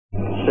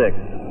6,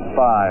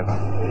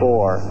 5,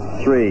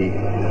 4, 3,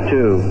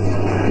 2,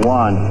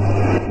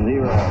 1,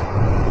 0.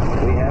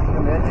 We have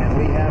commit and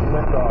we have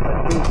liftoff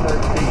at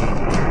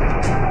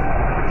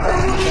 2:13.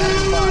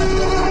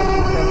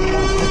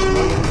 157.6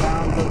 million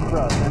pounds of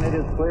thrust, and it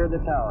has cleared the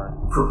tower.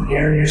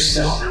 Prepare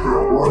yourself for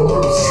a world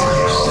of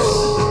science.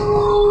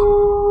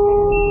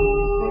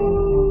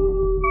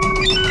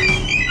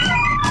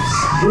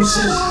 This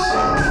is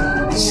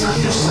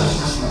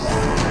Science.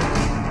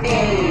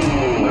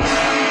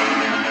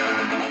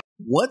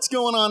 What's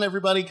going on,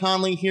 everybody?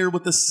 Conley here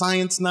with the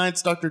Science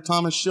Knights. Dr.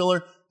 Thomas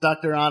Schiller,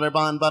 Dr.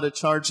 Anirban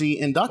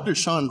Bhattacharjee, and Dr.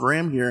 Sean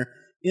Graham here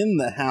in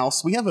the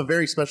house. We have a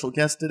very special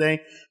guest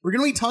today. We're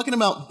going to be talking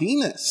about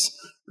Venus,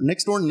 our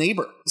next door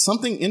neighbor.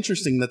 Something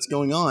interesting that's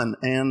going on.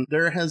 And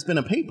there has been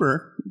a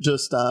paper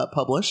just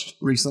published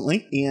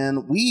recently,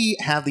 and we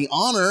have the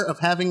honor of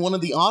having one of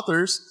the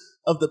authors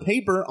of the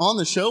paper on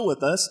the show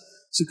with us.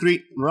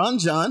 Sucrit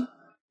Ranjan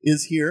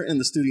is here in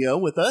the studio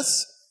with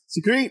us.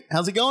 Sucrit,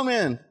 how's it going,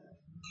 man?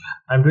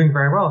 I'm doing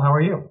very well. How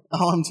are you?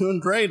 Oh, I'm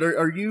doing great.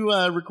 Are you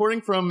recording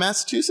from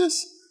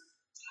Massachusetts?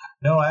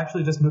 No, I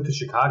actually just moved to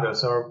Chicago,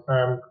 so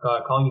I'm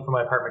calling you from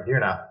my apartment here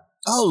now.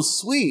 Oh,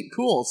 sweet,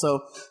 cool. So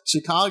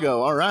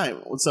Chicago, all right.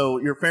 So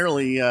you're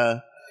fairly,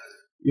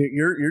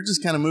 you're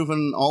just kind of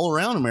moving all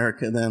around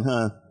America, then,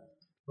 huh? A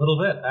little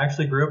bit. I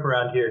actually grew up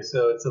around here,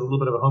 so it's a little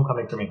bit of a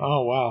homecoming for me.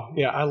 Oh, wow.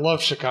 Yeah, I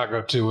love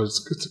Chicago, too.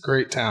 It's a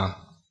great town.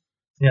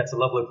 Yeah, it's a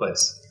lovely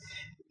place.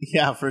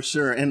 Yeah, for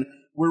sure. And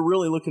we're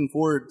really looking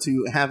forward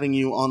to having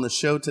you on the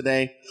show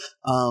today.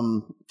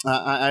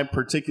 I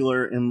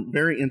particular am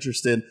very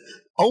interested,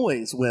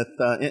 always with,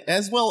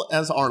 as well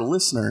as our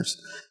listeners,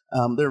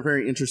 they're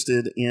very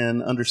interested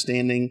in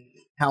understanding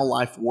how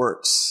life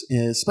works,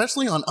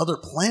 especially on other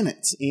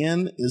planets.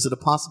 And is it a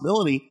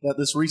possibility that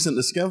this recent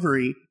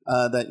discovery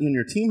that you and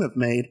your team have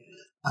made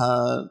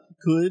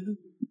could,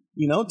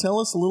 tell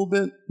us a little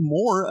bit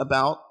more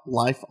about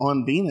life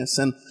on Venus?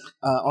 And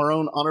our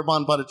own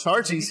Anirban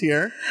Bhattacharjee is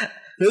here,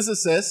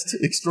 physicist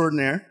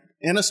extraordinaire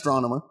and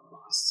astronomer.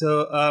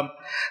 So,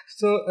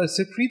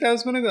 Sucrit, I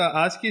was going to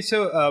ask you,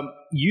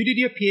 you did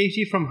your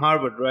PhD from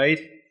Harvard, right?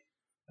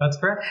 That's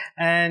correct.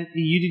 And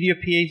you did your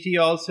PhD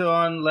also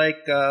on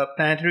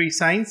planetary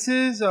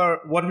sciences, or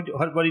what did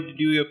you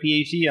do your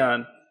PhD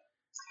on?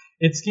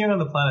 It's geared on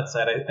the planet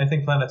side. I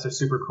think planets are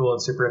super cool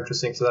and super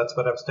interesting, so that's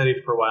what I've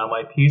studied for a while.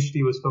 My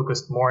PhD was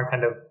focused more on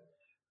kind of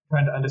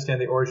trying to understand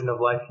the origin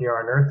of life here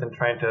on Earth and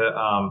trying to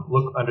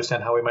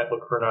understand how we might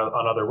look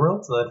on other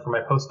worlds. And then for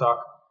my postdoc,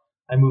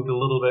 I moved a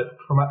little bit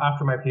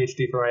after my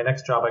PhD. For my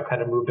next job, I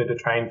kind of moved into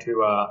trying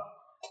to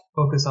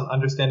focus on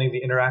understanding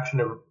the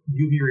interaction of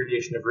UV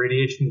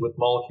radiation with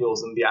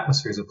molecules in the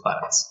atmospheres of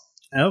planets.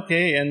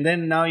 Okay, and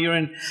then now you're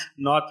in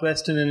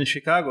Northwestern in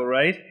Chicago,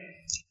 right?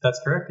 That's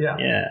correct, yeah.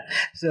 Yeah.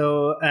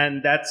 So,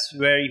 and that's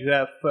where you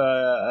have,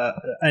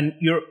 and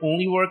you're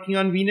only working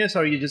on Venus, or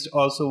are you just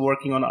also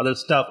working on other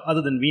stuff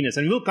other than Venus?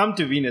 And we'll come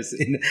to Venus.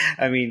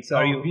 Venus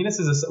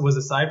was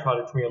a side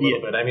project for me a little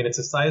bit. I mean, it's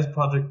a side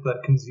project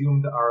that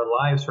consumed our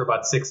lives for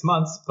about 6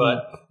 months,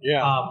 but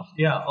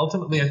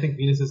ultimately, I think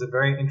Venus is a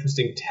very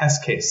interesting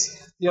test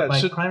case. Yeah,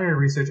 my primary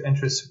research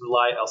interests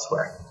lie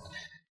elsewhere.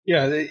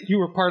 Yeah, you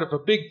were part of a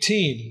big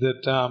team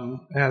that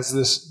has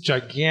this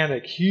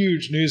gigantic,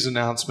 huge news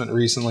announcement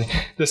recently.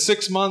 The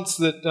 6 months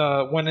that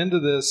went into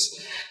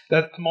this,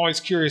 that I'm always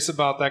curious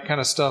about that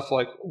kind of stuff,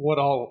 like what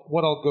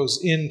all goes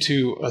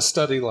into a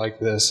study like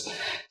this.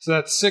 So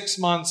that's 6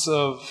 months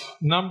of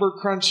number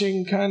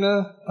crunching, kind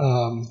of.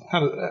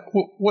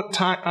 What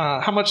kind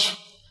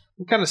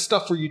of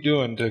stuff were you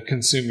doing to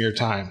consume your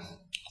time?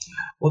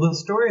 Well, the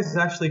story is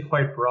actually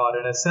quite broad.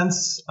 In a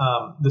sense,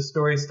 the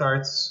story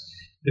starts.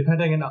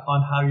 Depending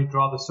on how you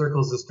draw the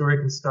circles, the story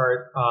can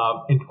start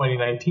in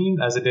 2019,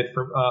 as it did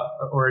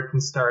or it can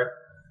start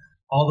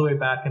all the way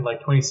back in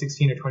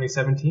 2016 or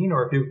 2017,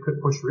 or if you could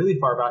push really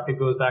far back, it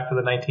goes back to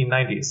the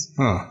 1990s.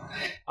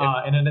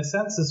 And in a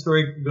sense, the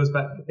story goes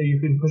back. You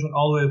can push it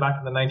all the way back to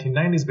the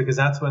 1990s because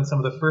that's when some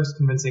of the first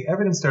convincing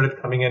evidence started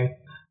coming in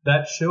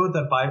that showed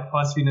that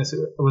phosphine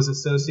was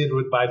associated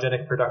with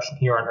biogenic production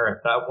here on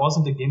Earth. That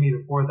wasn't a gimme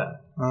before then.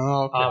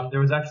 Oh, okay.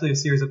 There was actually a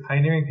series of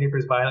pioneering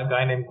papers by a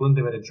guy named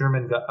Glindemann, a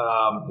German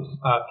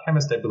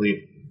chemist, I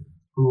believe,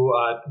 who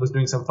was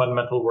doing some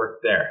fundamental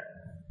work there.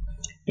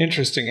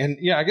 Interesting. And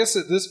yeah, I guess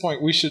at this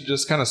point we should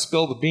just kind of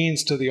spill the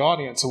beans to the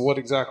audience of what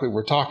exactly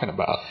we're talking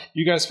about.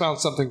 You guys found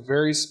something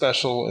very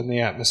special in the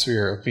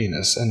atmosphere of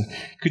Venus. And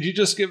could you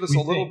just give us a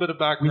little bit of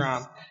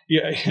background?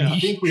 I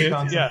think we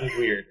found something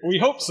weird. We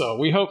hope so.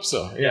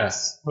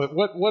 Yes. But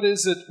what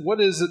is it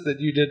that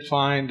you did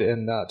find?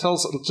 And tell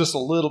us just a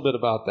little bit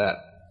about that.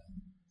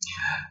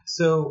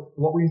 So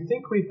what we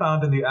think we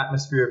found in the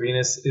atmosphere of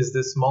Venus is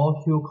this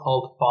molecule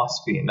called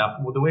phosphine. Now,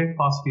 the way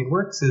phosphine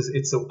works is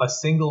it's a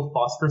single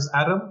phosphorus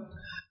atom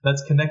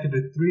that's connected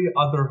to 3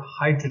 other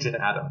hydrogen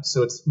atoms.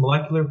 So its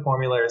molecular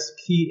formula is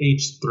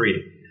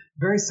PH3.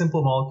 Very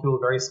simple molecule,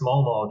 very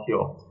small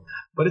molecule.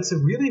 But it's a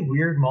really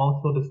weird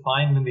molecule to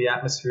find in the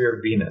atmosphere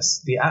of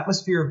Venus. The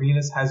atmosphere of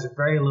Venus has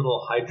very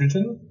little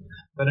hydrogen,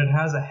 but it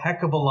has a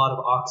heck of a lot of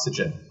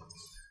oxygen.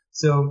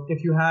 So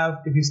if you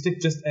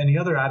stick just any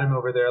other atom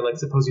over there, like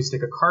suppose you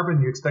stick a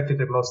carbon, you expect it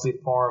to mostly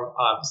form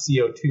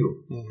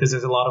CO2 because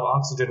there's a lot of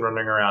oxygen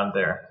running around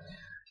there.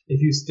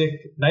 If you stick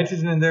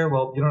nitrogen in there,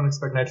 well, you don't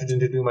expect nitrogen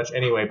to do much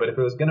anyway, but if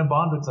it was going to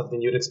bond with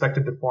something, you'd expect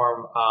it to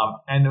form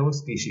NO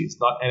species,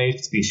 not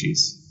NH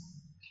species.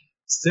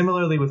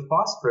 Similarly with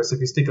phosphorus, if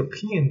you stick a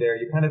P in there,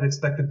 you kind of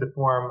expect it to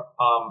form,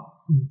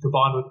 to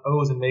bond with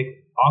O's and make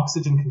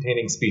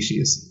oxygen-containing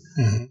species.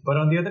 But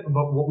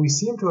what we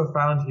seem to have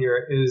found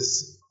here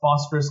is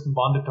phosphorus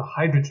bonded to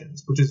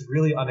hydrogens, which is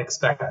really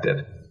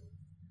unexpected.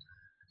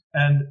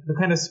 And the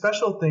kind of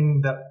special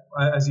thing that,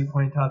 as you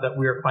point out, that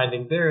we are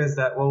finding there is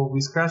that, well,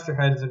 we scratched our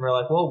heads and we're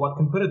like, well, what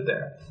can put it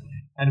there?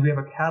 And we have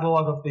a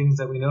catalog of things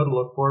that we know to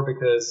look for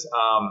because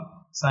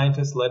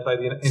scientists led by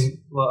NASA,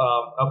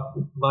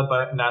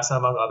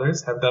 among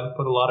others, have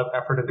put a lot of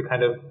effort into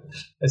kind of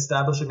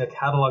establishing a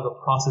catalog of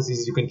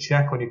processes you can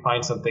check when you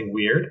find something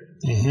weird.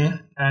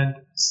 And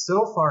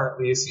so far, at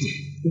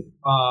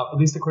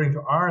least according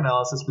to our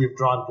analysis, we've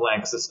drawn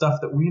blanks. The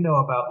stuff that we know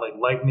about, like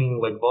lightning,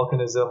 like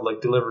volcanism,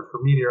 like delivered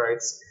from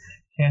meteorites,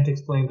 can't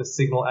explain the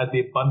signal at the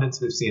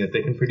abundance we've seen it.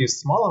 They can produce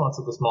small amounts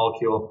of this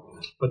molecule,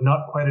 but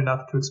not quite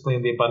enough to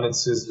explain the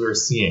abundances we're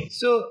seeing.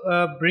 So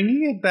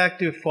bringing it back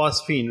to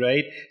phosphine,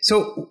 right?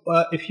 So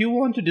if you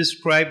want to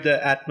describe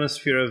the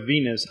atmosphere of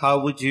Venus,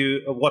 what would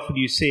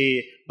you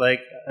say?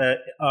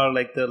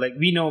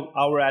 We know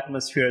our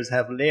atmospheres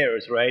have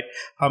layers, right?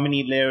 How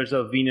many layers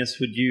of Venus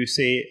would you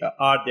say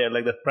are there,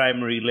 like the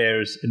primary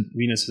layers in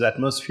Venus's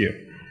atmosphere?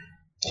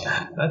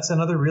 That's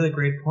another really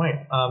great point.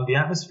 The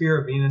atmosphere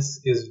of Venus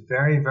is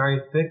very,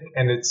 very thick,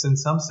 and it's in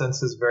some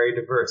senses very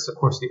diverse. Of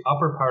course, the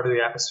upper part of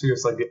the atmosphere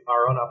is like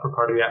our own upper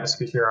part of the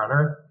atmosphere here on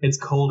Earth. It's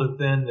cold and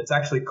thin. It's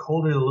actually a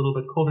little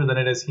bit colder than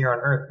it is here on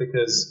Earth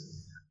because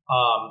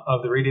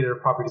of the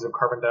radiative properties of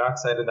carbon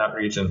dioxide in that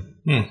region.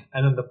 And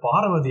then the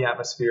bottom of the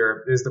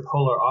atmosphere is the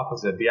polar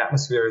opposite. The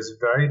atmosphere is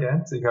very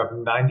dense. You have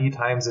 90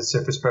 times the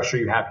surface pressure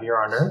you have here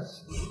on Earth.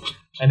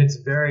 And it's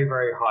very,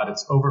 very hot.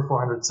 It's over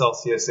 400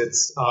 Celsius.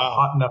 It's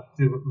hot enough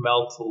to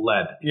melt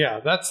lead. Yeah,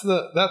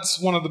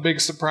 that's one of the big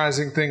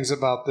surprising things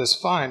about this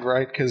find,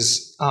 right?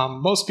 Because a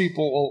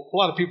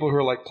lot of people who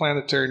are like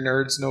planetary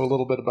nerds know a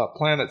little bit about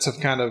planets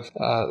have kind of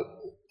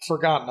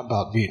forgotten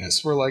about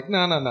Venus. We're like,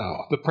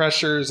 no. The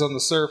pressures on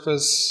the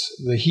surface,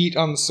 the heat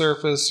on the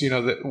surface.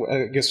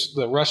 I guess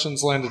the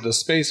Russians landed a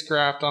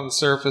spacecraft on the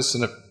surface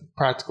and it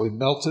practically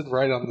melted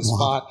right on the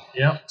spot.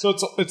 Yeah. So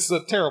it's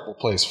a terrible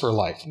place for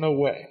life. No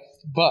way.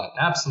 But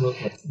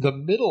absolutely, the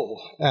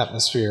middle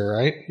atmosphere,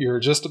 right? You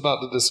were just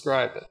about to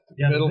describe it.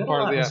 The middle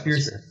part of the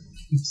atmosphere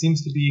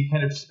seems to be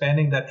kind of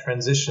spanning that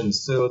transition.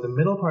 So the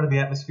middle part of the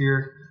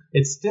atmosphere,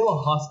 it's still a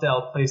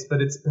hostile place, but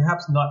it's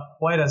perhaps not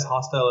quite as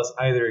hostile as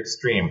either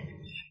extreme.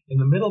 In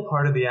the middle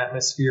part of the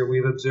atmosphere,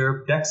 we've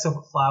observed decks of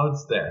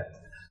clouds there.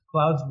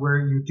 Clouds where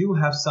you do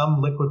have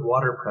some liquid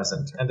water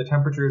present, and the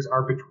temperatures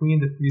are between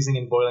the freezing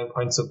and boiling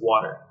points of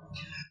water.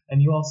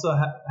 And you also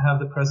have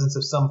the presence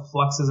of some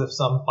fluxes of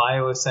some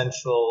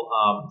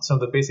some of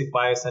the basic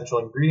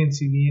bioessential ingredients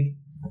you need.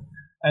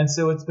 And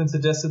so it's been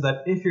suggested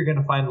that if you're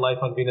going to find life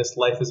on Venus,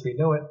 life as we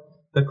know it,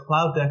 the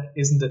cloud deck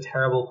isn't a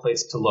terrible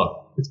place to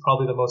look. It's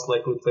probably the most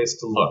likely place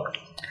to look.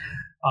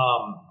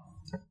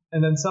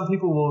 And then some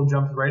people will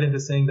jump right into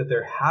saying that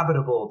they're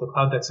habitable. The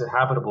cloud decks are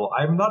habitable.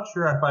 I'm not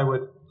sure if I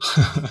would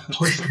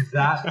push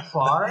that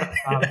far.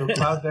 The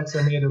cloud decks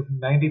are made of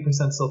 90%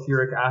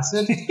 sulfuric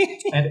acid,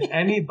 and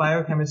any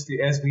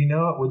biochemistry as we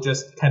know it would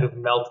just kind of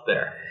melt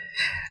there.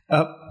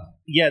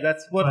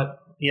 That's what.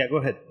 Go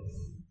ahead.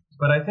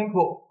 But I think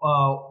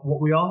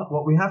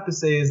what we have to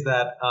say is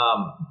that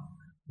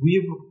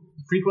we've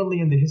frequently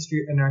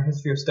in our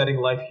history of studying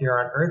life here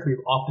on Earth,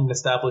 we've often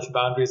established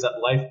boundaries that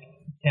life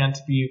can't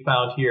be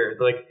found here.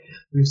 Like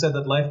we've said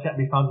that life can't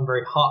be found in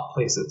very hot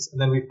places,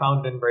 and then we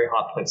found it in very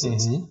hot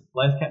places.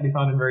 Life can't be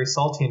found in very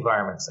salty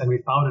environments, and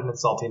we found it in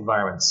salty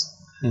environments.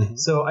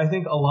 So I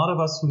think a lot of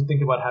us who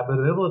think about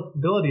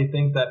habitability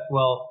think that,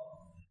 well,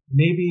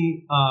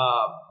 maybe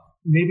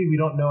we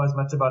don't know as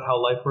much about how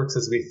life works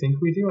as we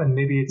think we do, and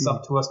maybe it's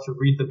up to us to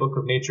read the book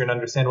of nature and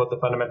understand what the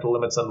fundamental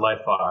limits on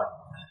life are.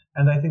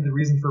 And I think the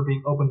reason for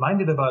being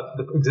open-minded about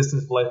the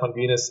existence of life on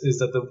Venus is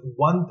that the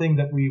one thing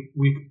that we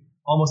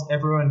almost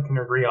everyone can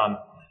agree on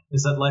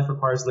is that life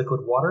requires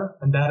liquid water,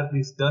 and that at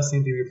least does seem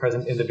to be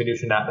present in the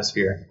Venusian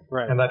atmosphere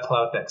and that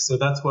cloud deck. So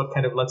that's what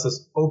kind of lets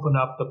us open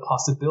up the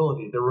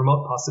possibility, the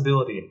remote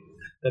possibility,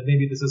 that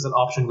maybe this is an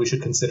option we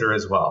should consider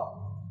as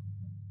well.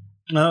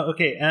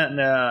 Okay,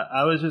 and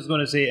I was just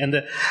going to say, and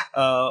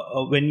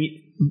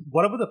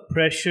what about the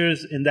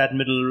pressures in that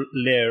middle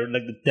layer,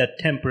 like that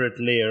temperate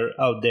layer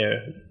out there?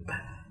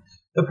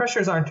 The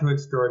pressures aren't too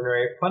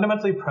extraordinary.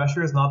 Fundamentally,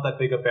 pressure is not that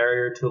big a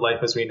barrier to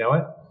life as we know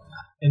it,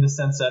 in the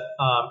sense that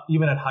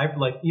even at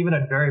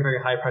very, very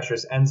high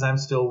pressures, enzymes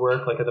still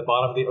work. Like at the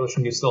bottom of the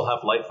ocean, you still have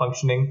life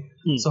functioning.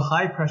 So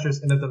high pressures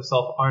in and of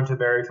themselves aren't a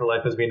barrier to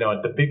life as we know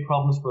it. The big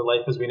problems for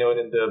life as we know it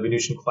in the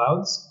Venusian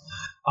clouds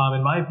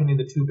In my opinion,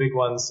 the two big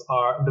ones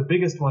are, the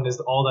biggest one is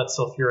all that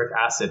sulfuric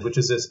acid, which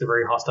is just a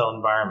very hostile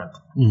environment.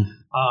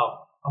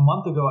 A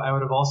month ago, I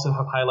would have also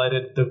have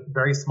highlighted the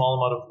very small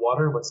amount of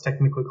water, what's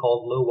technically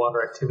called low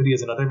water activity,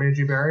 is another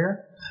major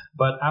barrier.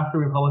 But after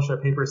we published our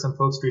paper, some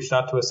folks reached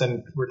out to us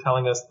and were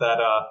telling us that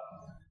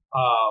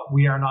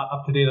we are not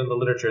up to date on the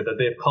literature, that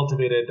they've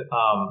cultivated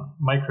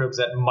microbes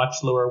at much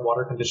lower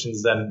water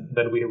conditions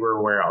than we were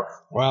aware of.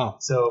 Wow.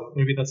 So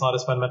maybe that's not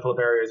as fundamental a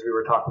barrier as we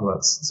were talking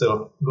about.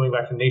 So going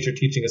back to nature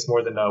teaching us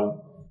more than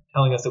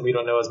telling us that we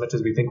don't know as much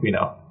as we think we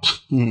know.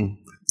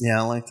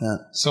 Yeah, I like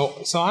that. So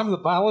I'm the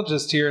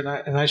biologist here,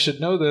 and I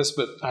should know this,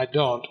 but I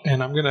don't,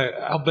 and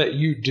I'll bet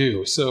you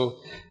do. So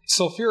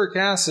sulfuric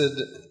acid,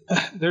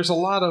 there's a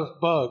lot of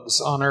bugs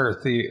on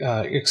Earth, the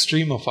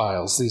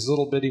extremophiles, these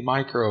little bitty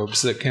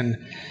microbes that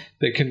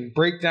can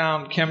break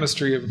down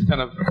chemistry of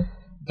kind of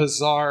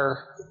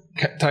bizarre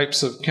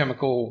types of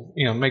chemical,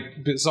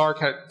 make bizarre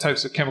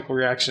types of chemical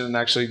reaction and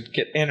actually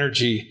get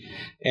energy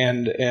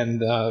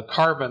and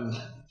carbon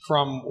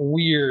from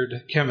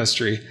weird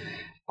chemistry.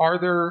 Are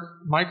there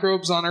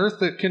microbes on Earth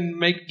that can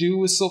make do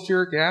with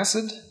sulfuric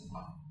acid?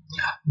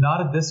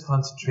 Not at this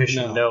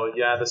concentration, no.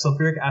 Yeah, the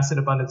sulfuric acid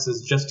abundance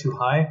is just too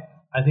high.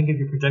 I think if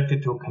you project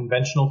it to a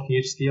conventional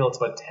pH scale, it's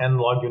about 10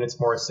 log units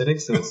more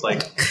acidic, so it's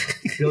like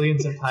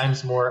billions of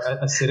times more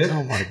acidic.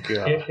 Oh my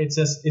God.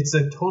 It's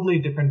a totally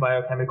different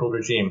biochemical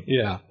regime.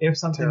 Yeah. If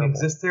something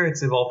exists there,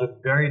 it's evolved a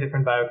very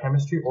different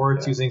biochemistry, or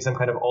it's using some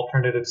kind of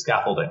alternative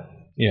scaffolding.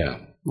 Yeah.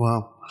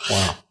 Wow.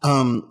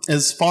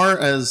 As far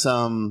as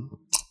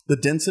the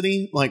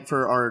density, like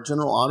for our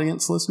general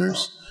audience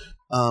listeners,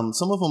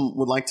 some of them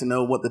would like to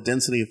know what the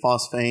density of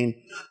phosphane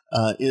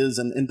is,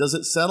 and does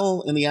it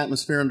settle in the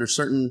atmosphere under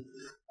certain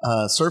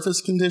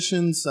surface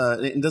conditions?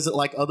 And does it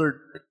like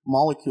other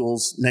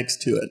molecules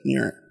next to it,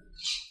 near it?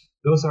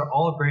 Those are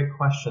all great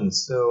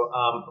questions. So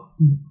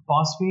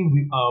phosphine,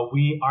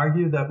 we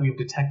argue that we've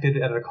detected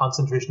it at a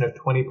concentration of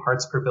 20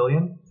 parts per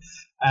billion.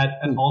 At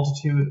an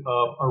altitude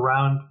of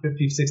around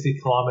 50, 60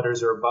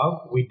 kilometers or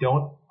above. We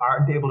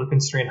aren't able to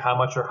constrain how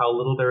much or how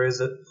little there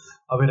is of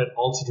it at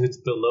altitudes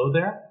below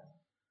there.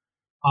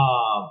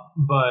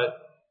 But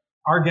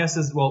our guess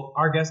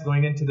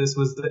going into this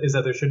is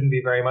that there shouldn't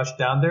be very much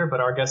down there, but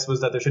our guess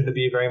was that there shouldn't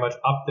be very much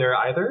up there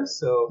either.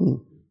 So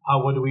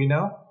what do we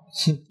know?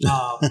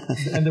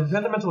 And the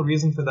fundamental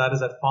reason for that is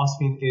that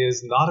phosphine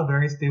is not a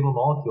very stable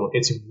molecule.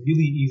 It's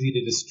really easy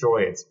to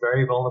destroy. It's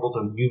very vulnerable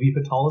to UV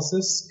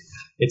photolysis.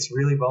 It's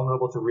really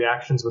vulnerable to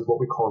reactions with what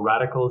we call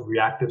radicals,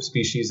 reactive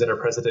species that are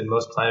present in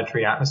most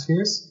planetary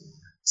atmospheres.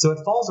 So it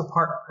falls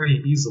apart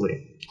pretty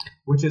easily,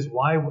 which is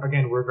why,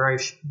 again, we're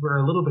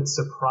a little bit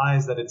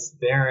surprised that it's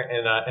there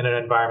in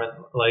an environment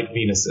like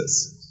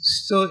Venus's.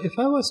 So if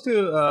I was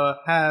to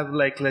have,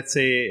 like, let's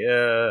say,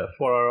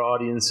 for our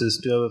audiences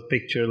to have a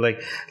picture,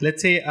 like,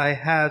 let's say I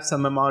have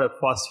some amount of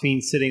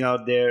phosphine sitting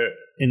out there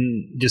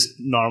in just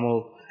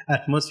normal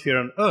atmosphere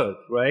on Earth,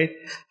 right?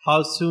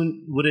 How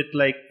soon would it,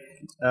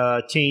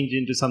 change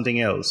into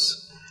something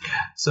else?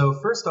 So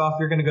first off,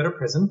 you're going to go to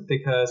prison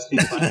because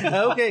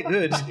okay,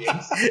 good.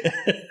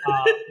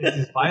 It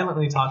is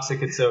violently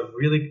toxic. It's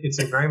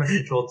a very much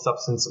controlled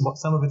substance.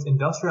 Some of its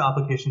industrial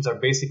applications are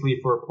basically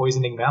for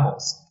poisoning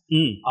mammals.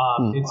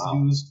 It's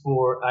used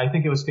for, I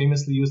think it was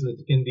famously used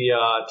in the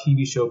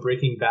TV show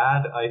Breaking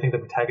Bad. I think the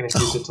protagonist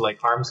used it to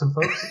harm some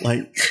folks.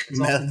 Like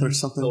meth or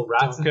something.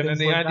 Rats Don't get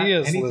any like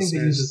ideas, Anything listeners.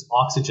 that uses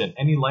oxygen,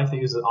 any life that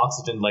uses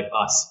oxygen like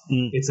us,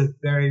 it's a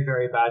very,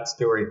 very bad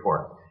story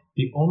for it.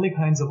 The only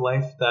kinds of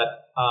life that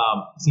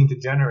seem to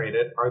generate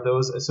it are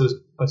those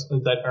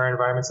that are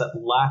environments that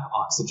lack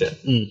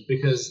oxygen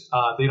because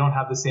they don't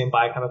have the same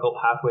biochemical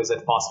pathways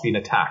that phosphine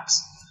attacks.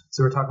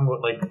 So we're talking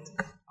about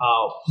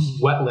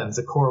wetlands,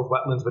 the core of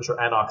wetlands, which are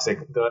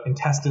anoxic, the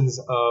intestines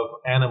of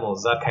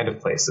animals, that kind of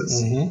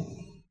places.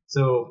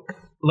 So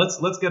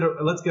let's get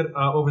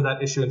over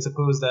that issue and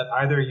suppose that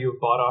either you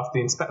bought off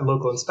the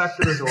local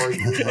inspectors or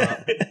you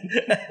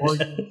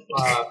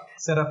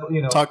set up,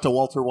 talk to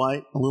Walter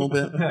White a little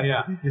bit.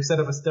 Yeah, you set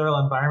up a sterile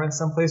environment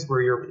someplace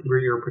where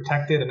you're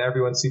protected and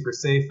everyone's super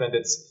safe and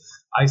it's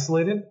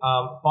isolated.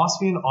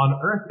 Phosphine on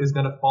Earth is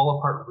going to fall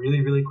apart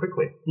really, really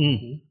quickly.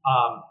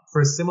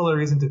 For a similar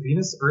reason to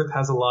Venus, Earth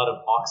has a lot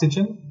of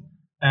oxygen.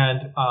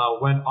 And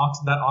when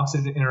that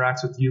oxygen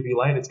interacts with UV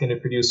light, it's going to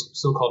produce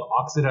so-called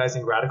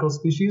oxidizing radical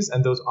species.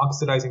 And those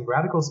oxidizing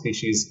radical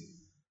species,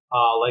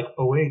 like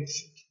OH,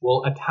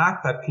 will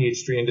attack that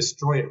pH3 and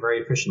destroy it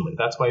very efficiently.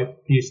 That's why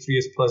pH3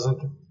 is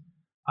pleasant.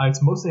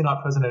 It's mostly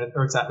not present in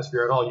Earth's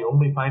atmosphere at all. You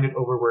only find it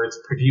over where it's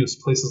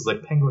produced, places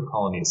like penguin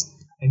colonies,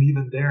 and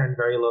even there in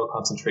very low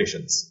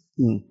concentrations.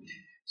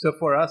 So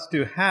for us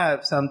to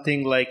have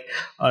something like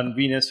on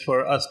Venus,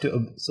 for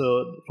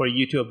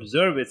you to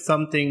observe it,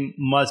 something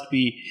must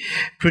be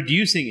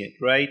producing it,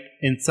 right,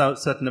 in some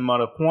certain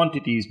amount of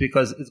quantities,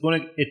 because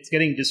it's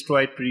getting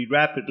destroyed pretty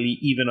rapidly,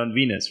 even on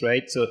Venus,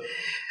 right? So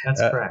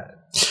that's correct.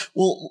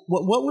 Well,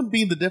 what would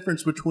be the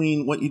difference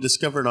between what you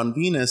discovered on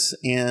Venus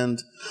and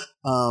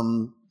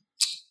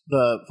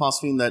the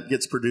phosphine that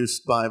gets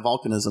produced by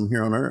volcanism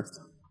here on Earth?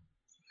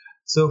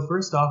 So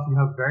first off, you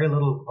have very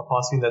little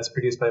phosphine that's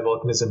produced by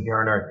volcanism here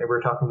on Earth. And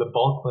we're talking the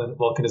bulk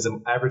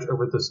volcanism average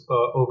over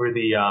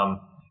the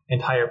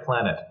entire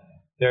planet.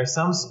 There are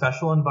some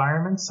special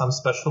environments, some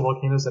special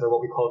volcanoes that are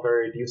what we call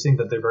very reducing,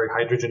 that they're very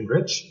hydrogen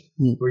rich,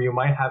 where you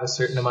might have a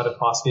certain amount of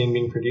phosphine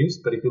being produced.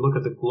 But if you look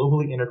at the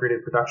globally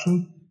integrated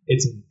production,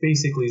 it's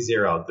basically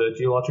zero. The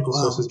geological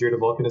sources due to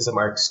volcanism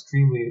are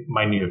extremely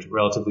minute,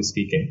 relatively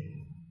speaking.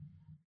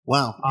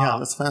 Wow, yeah,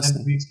 that's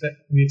fascinating. And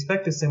we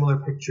expect a similar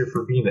picture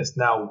for Venus.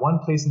 Now, one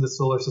place in the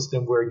solar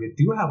system where you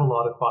do have a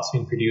lot of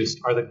phosphine produced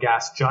are the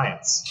gas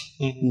giants.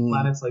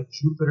 Planets like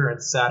Jupiter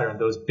and Saturn,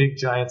 those big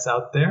giants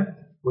out there,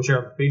 which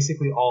are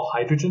basically all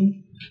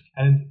hydrogen.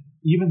 And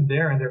even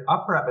there in their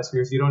upper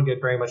atmospheres, you don't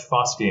get very much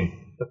phosphine.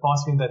 The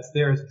phosphine that's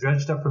there is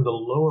dredged up from the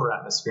lower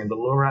atmosphere. In the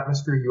lower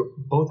atmosphere, you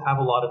both have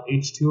a lot of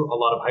H2, a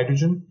lot of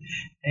hydrogen,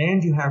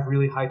 and you have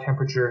really high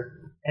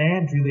temperature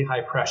and really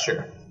high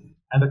pressure.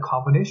 And the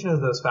combination of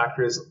those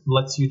factors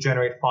lets you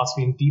generate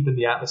phosphine deep in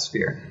the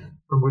atmosphere,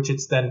 from which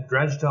it's then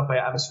dredged up by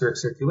atmospheric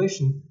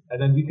circulation, and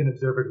then we can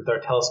observe it with our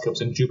telescopes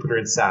in Jupiter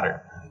and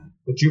Saturn.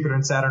 But Jupiter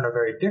and Saturn are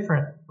very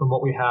different from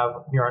what we have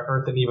here on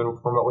Earth and even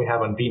from what we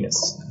have on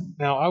Venus.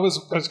 Now, I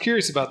was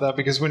curious about that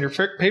because when your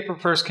paper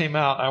first came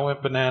out, I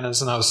went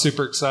bananas and I was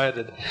super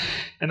excited.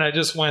 And I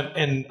just went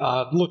and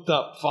looked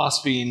up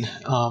phosphine,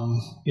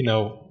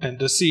 and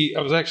to see,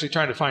 I was actually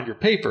trying to find your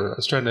paper. I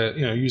was trying to,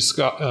 use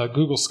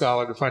Google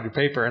Scholar to find your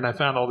paper, and I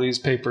found all these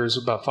papers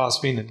about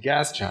phosphine and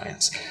gas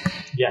giants.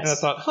 Yes. And I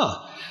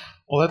thought,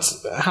 well,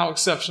 that's how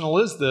exceptional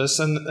is this?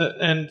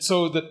 And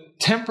so the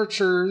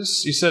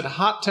temperatures, you said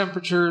hot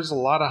temperatures, a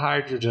lot of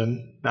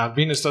hydrogen. Now,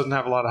 Venus doesn't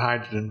have a lot of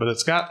hydrogen, but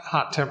it's got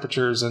hot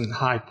temperatures and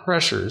high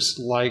pressures.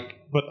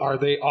 But are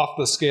they off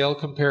the scale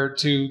compared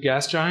to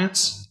gas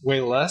giants?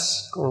 Way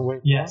less or way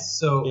more? Yes.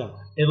 So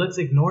let's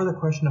ignore the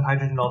question of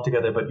hydrogen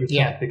altogether, but you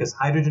can't because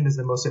hydrogen is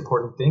the most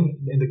important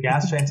thing. In the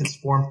gas giants, it's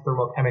formed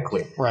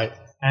thermochemically. Right.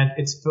 And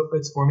its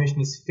formation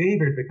is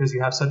favored because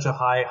you have such a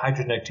high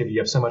hydrogen activity.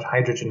 You have so much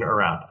hydrogen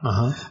around.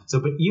 So,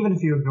 but even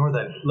if you ignore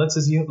that,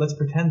 let's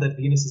pretend that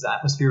Venus's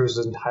atmosphere was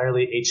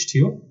entirely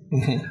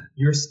H2.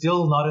 You're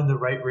still not in the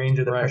right range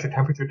of the pressure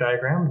temperature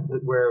diagram,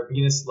 where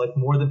Venus, like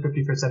more than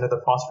 50% of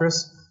the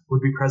phosphorus,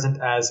 would be present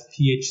as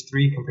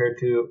pH3 compared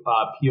to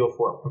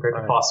PO4 compared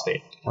to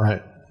phosphate.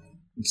 Right.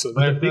 So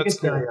the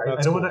biggest barrier,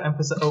 I don't want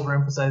to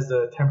overemphasize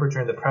the temperature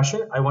and the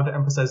pressure. I want to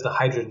emphasize the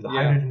hydrogen. The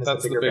hydrogen is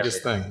that's the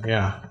biggest barrier. thing.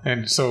 Yeah.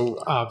 And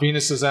so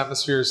Venus's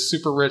atmosphere is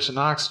super rich in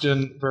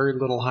oxygen, very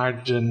little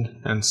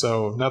hydrogen, and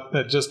so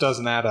that just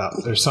doesn't add up.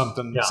 There's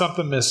something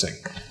missing.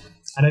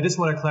 And I just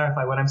want to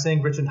clarify, when I'm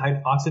saying rich in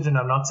oxygen,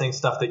 I'm not saying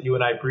stuff that you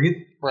and I breathe.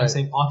 Right. I'm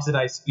saying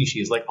oxidized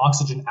species, like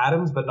oxygen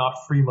atoms, but not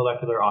free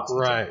molecular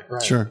oxygen.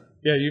 Right. Sure.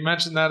 Yeah, you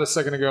mentioned that a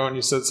second ago, and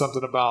you said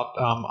something about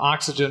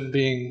oxygen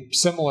being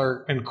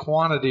similar in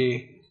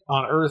quantity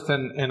on Earth,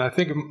 and I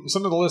think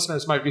some of the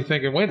listeners might be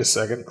thinking, wait a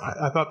second,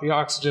 I thought the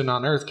oxygen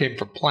on Earth came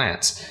from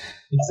plants.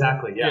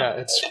 Exactly,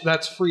 yeah.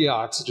 That's free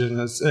oxygen.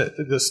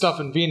 The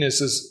stuff in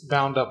Venus is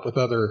bound up with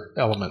other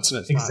elements,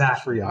 and it's not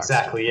just free oxygen.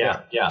 Exactly,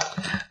 yeah.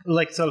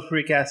 Like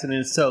sulfuric acid in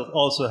itself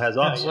also has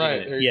oxygen.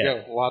 Right, there you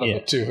go. A lot of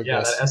it too, I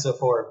guess. That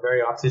SO4,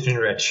 very oxygen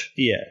rich.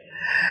 Yeah.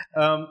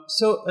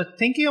 So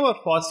thinking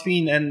about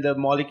phosphine and the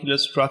molecular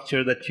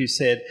structure that you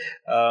said,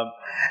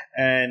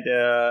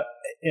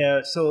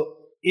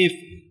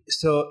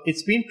 so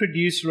it's being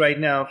produced right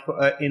now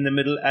in the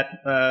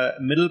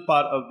middle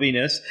part of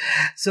Venus.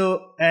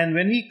 So, and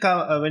when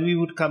we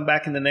would come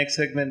back in the next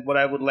segment, what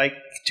I would like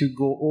to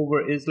go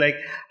over is like,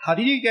 how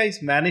did you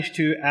guys manage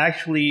to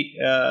actually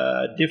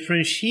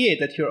differentiate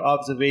that your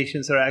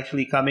observations are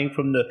actually coming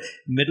from the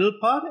middle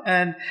part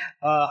and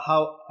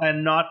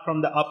not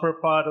from the upper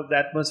part of the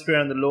atmosphere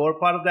and the lower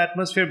part of the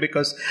atmosphere,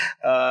 because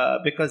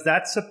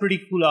that's a pretty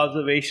cool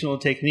observational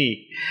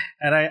technique,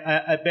 and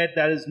I bet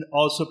that is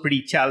also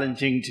pretty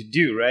challenging to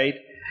do, right?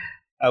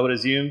 I would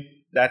assume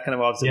that kind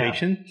of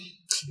observation. Yeah.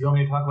 You want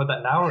me to talk about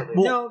that now? Or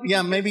Well,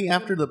 yeah, maybe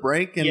after the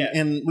break,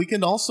 and we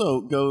could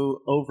also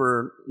go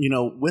over,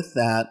 with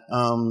that,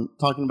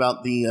 talking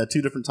about the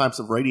two different types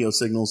of radio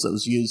signals that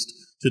was used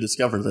to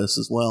discover this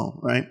as well,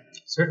 right?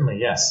 Certainly,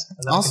 yes. And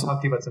then Awesome. I can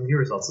talk to you about some new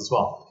results as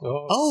well.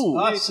 Oh,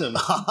 awesome.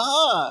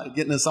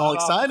 Getting us all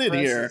excited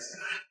here.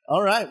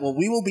 All right, well,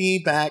 we will be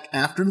back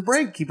after the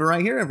break. Keep it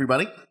right here,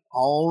 everybody.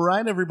 All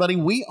right, everybody,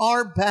 we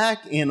are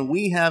back, and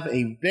we have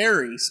a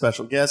very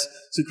special guest.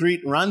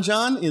 Sucrit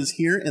Ranjan is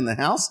here in the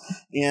house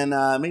and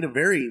made a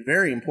very,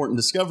 very important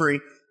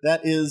discovery that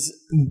is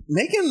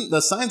making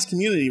the science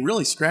community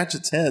really scratch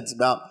its heads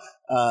about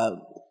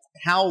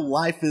how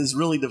life is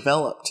really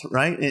developed,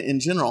 right, in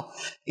general.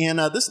 And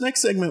this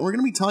next segment, we're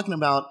going to be talking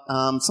about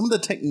some of the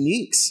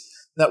techniques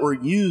that were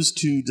used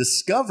to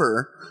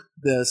discover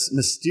this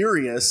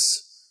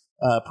mysterious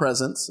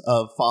presence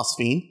of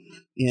phosphine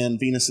in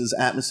Venus's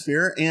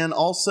atmosphere, and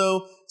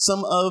also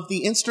some of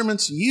the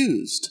instruments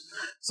used.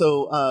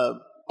 So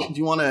Do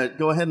you want to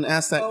go ahead and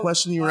ask that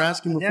question you were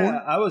asking before?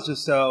 Yeah, I was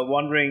just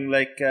wondering,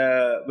 like,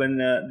 when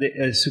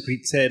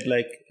Sukhpreet said,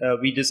 like,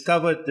 we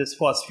discovered this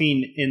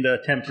phosphine in the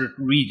temperate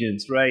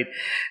regions, right?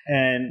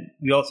 And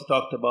we also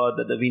talked about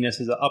that the Venus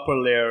is an upper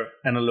layer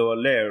and a lower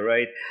layer,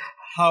 right?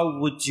 How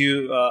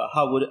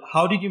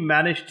did you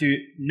manage to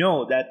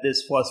know that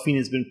this phosphine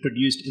has been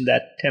produced in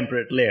that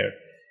temperate layer?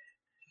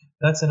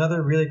 That's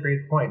another really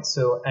great point.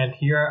 So, and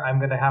here I'm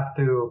going to have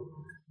to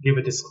give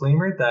a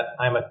disclaimer that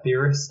I'm a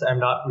theorist. I'm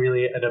not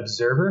really an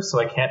observer, so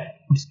I can't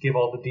just give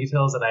all the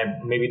details, and I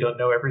maybe don't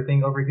know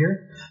everything over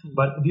here.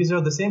 But these are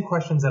the same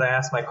questions that I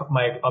asked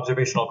my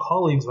observational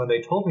colleagues when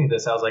they told me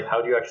this. I was like,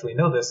 how do you actually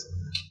know this?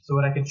 So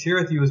what I can share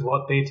with you is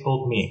what they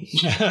told me.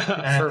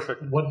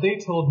 Perfect. What they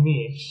told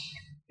me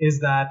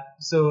is that,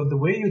 so the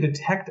way you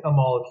detect a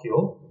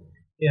molecule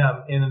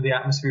in the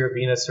atmosphere of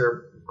Venus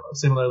or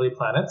similarly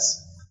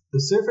planets, the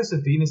surface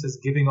of Venus is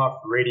giving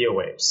off radio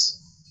waves.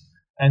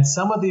 And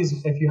some of these,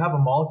 if you have a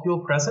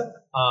molecule present,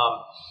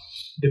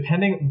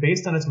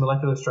 based on its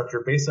molecular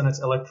structure, based on its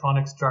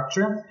electronic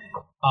structure,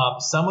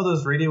 some of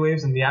those radio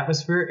waves in the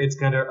atmosphere, it's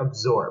going to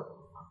absorb.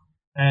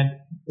 And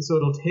so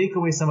it'll take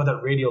away some of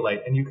that radio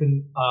light. And you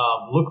can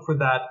look for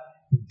that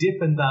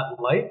dip in that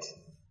light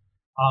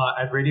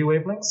at radio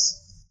wavelengths.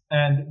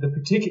 And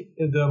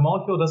the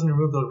molecule doesn't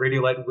remove the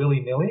radio light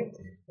willy-nilly.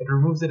 It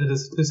removes it at a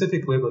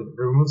specific wavelength.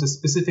 It removes a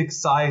specific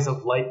size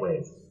of light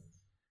wave.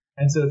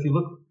 And so if you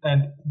look,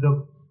 and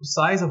the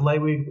size of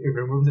light wave it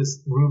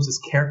removes is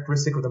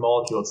characteristic of the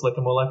molecule. It's like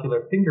a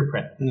molecular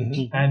fingerprint.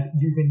 Mm-hmm. And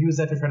you can use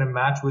that to try to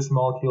match which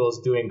molecule is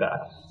doing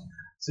that.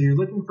 So you're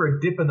looking for a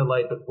dip in the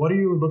light, but what are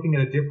you looking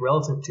at a dip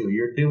relative to?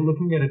 You're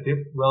looking at a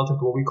dip relative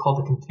to what we call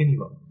the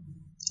continuum.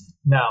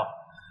 Now,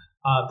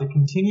 the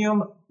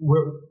continuum,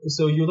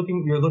 so you're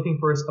looking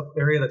for an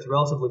area that's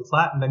relatively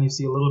flat, and then you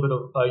see a little bit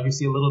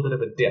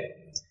of a dip.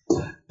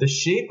 The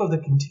shape of the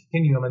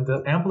continuum and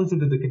the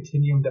amplitude of the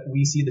continuum that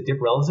we see the dip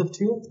relative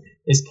to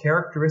is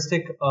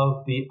characteristic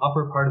of the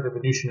upper part of the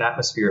Venusian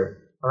atmosphere,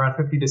 around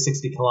 50 to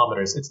 60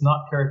 kilometers. It's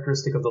not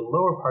characteristic of the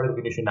lower part of the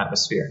Venusian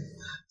atmosphere.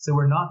 So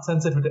we're not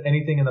sensitive to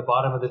anything in the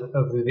bottom of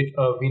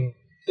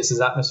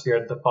Venus's atmosphere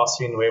at the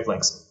phosphine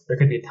wavelengths. There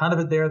could be a ton of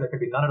it there. There could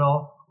be none at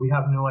all. We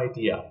have no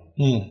idea.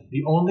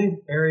 The only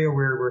area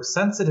where we're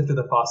sensitive to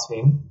the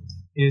phosphine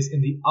is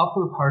in the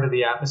upper part of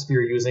the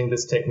atmosphere using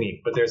this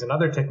technique. But there's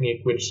another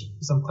technique which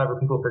some clever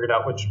people figured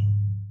out, which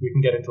we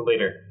can get into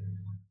later.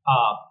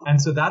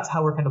 And so that's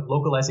how we're kind of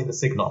localizing the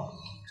signal.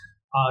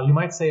 You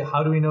might say,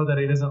 how do we know that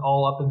it isn't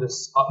all up in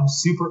this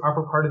super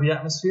upper part of the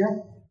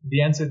atmosphere?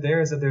 The answer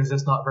there is that there's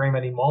just not very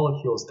many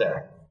molecules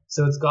there.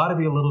 So it's got to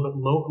be a little bit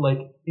low,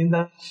 like in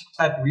that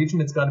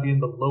region, it's got to be in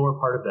the lower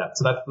part of that.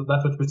 So that's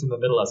what's in the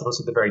middle as opposed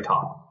to the very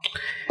top.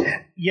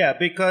 Yeah,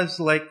 because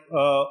what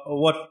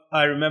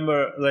I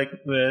remember,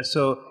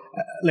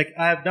 I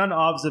have done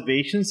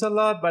observations a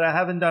lot, but I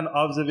haven't done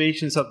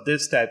observations of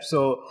this type.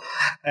 So,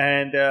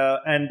 and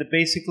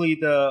basically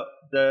the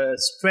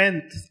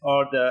strength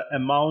or the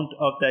amount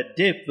of that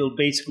dip will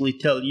basically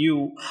tell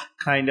you,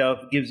 kind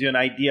of gives you an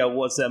idea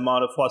what's the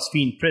amount of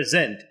phosphine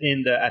present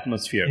in the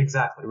atmosphere.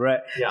 Exactly.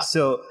 Right. Yeah.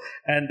 So,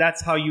 and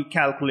that's how you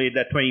calculate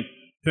that 20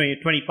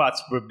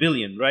 parts per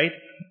billion, right?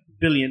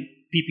 Billion.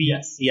 pp.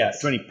 Yes. Yeah,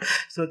 20.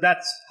 So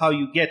that's how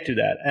you get to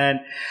that. And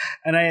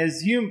I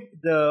assume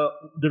the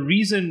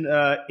reason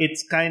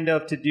it's kind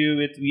of to do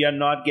with we are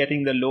not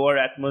getting the lower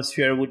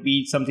atmosphere would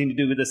be something to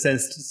do with the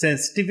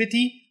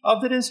sensitivity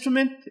of that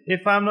instrument,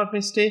 if I'm not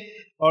mistaken.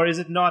 Or is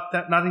it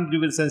nothing to do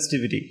with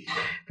sensitivity?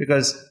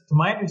 Because to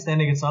my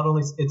understanding, it's not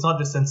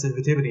just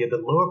sensitivity. At the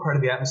lower part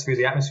of the atmosphere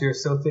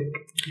is so thick,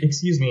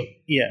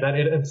 that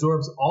it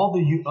absorbs all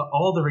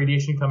the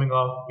radiation coming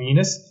off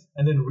Venus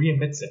and then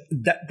re-emits it.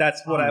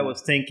 That's what I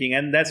was thinking,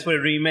 and that's what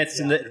it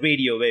re-emits in the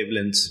radio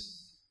wavelengths.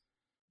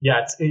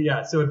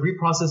 So it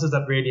reprocesses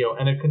that radio,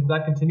 and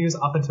that continues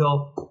up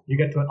until you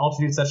get to an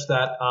altitude such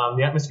that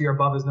the atmosphere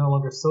above is no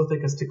longer so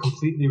thick as to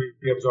completely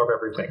reabsorb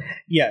everything.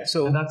 Yeah,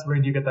 and that's where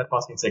you get that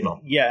phosphine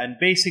signal. Yeah, and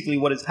basically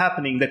what is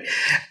happening that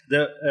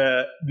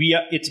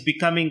it's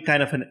becoming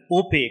kind of an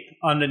opaque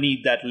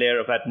underneath that layer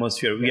of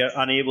atmosphere. We are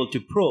unable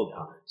to probe.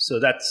 So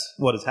that's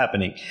what is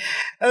happening.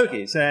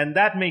 Okay, so and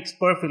that makes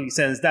perfectly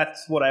sense.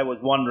 That's what I was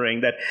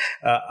wondering, that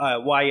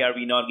why are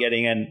we not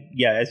getting? And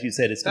yeah, as you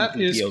said, it's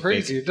completely opaque. That is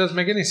crazy. It doesn't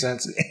make any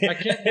sense. I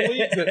can't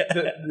believe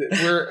that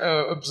we're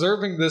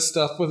observing this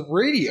stuff with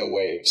radio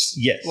waves.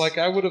 Yes. Like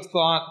I would have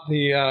thought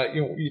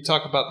you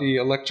talk about the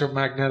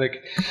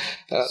electromagnetic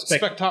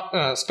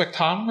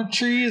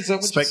spectrometry. Is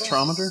that what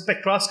spectrometer?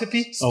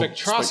 Spectroscopy?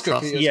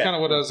 Spectroscopy is kind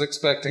of what I was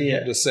expecting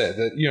him to say.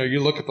 That you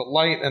look at the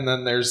light and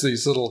then there's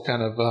these little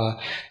kind of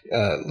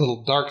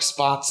little dark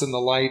spots in the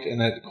light,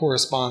 and it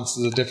corresponds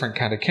to the different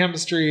kind of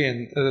chemistry,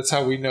 and that's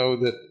how we know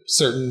that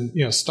certain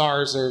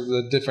stars are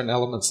the different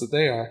elements that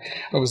they are.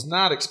 I was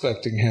not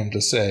expecting him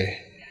to say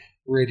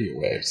radio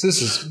waves.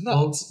 This is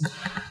nuts.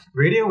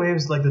 Radio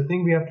waves, like the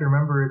thing we have to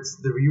remember, it's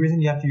the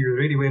reason you have to use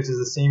radio waves is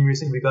the same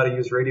reason we got to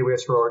use radio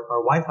waves for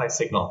our Wi-Fi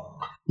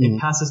signal. it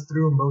passes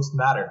through most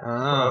matter.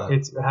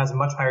 It has a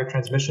much higher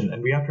transmission.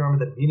 And we have to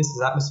remember that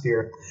Venus's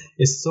atmosphere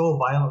is so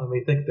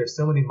violently thick. There's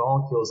so many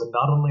molecules. And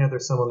not only are there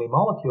so many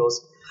molecules,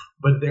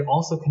 but they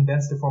also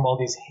condense to form all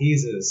these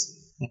hazes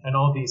and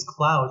all these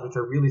clouds, which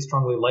are really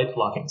strongly light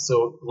blocking.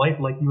 So light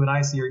like you and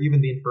I see, or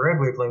even the infrared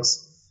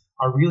wavelengths,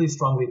 are really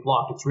strongly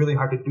blocked. It's really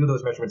hard to do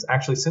those measurements.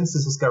 Actually, since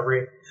this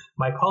discovery,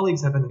 my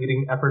colleagues have been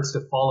leading efforts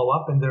to follow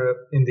up in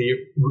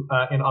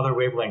other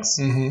wavelengths,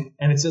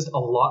 and it's just a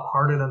lot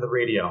harder than the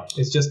radio.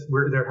 It's just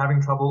they're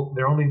having trouble.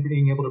 They're only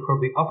being able to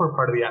probe the upper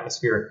part of the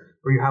atmosphere,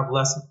 where you have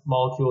less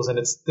molecules and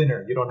it's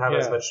thinner. You don't have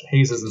as much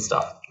hazes and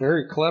stuff.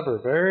 Very clever,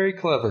 very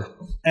clever.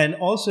 And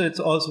also,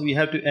 we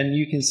have to, and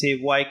you can say,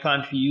 why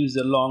can't we use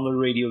the longer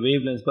radio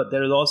wavelengths? But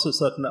there is also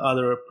certain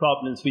other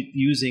problems with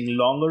using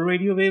longer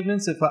radio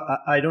wavelengths. If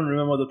I don't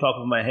remember the top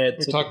of my head.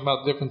 We're talking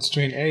about the difference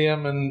between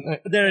AM and...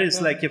 There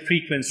is like a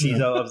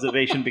frequencies of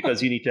observation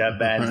because you need to have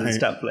bands and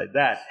stuff like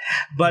that.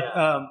 But...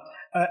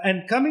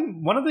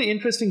 one of the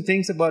interesting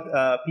things about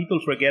people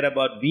forget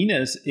about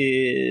Venus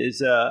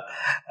is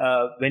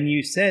when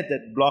you said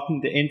that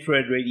blocking the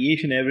infrared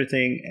radiation,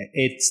 everything,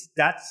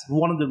 that's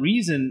one of the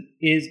reason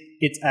is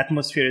its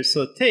atmosphere is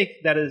so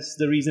thick. That is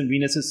the reason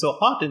Venus is so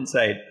hot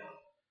inside.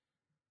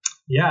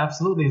 Yeah,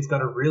 absolutely. It's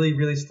got a really,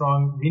 really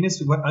strong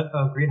Venus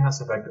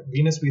greenhouse effect.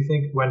 Venus, we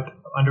think,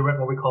 underwent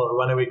what we call a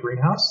runaway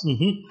greenhouse,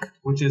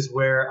 which is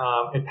where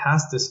it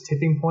passed this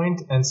tipping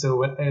point, and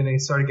so and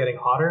it started getting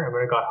hotter, and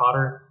when it got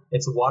hotter,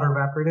 its water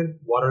evaporated.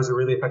 Water is a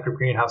really effective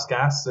greenhouse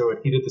gas, so it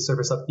heated the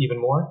surface up even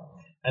more.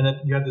 And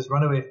then you had this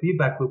runaway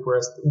feedback loop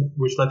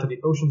which led to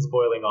the oceans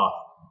boiling off.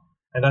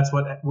 And that's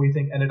what we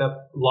think ended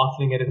up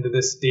lofting it into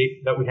this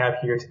state that we have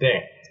here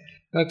today.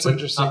 That's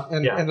interesting.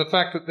 And the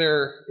fact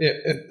that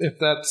if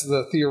that's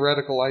the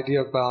theoretical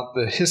idea about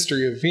the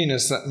history of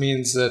Venus, that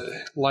means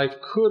that life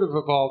could have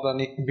evolved on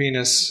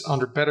Venus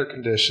under better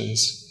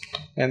conditions.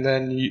 And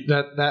then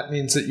that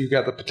means that you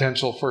got the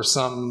potential for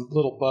some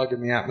little bug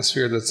in the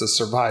atmosphere that's a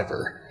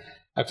survivor.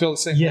 I feel the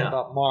same way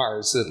about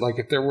Mars, that like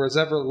if there was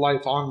ever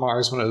life on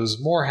Mars when it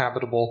was more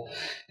habitable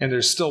and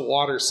there's still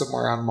water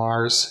somewhere on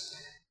Mars,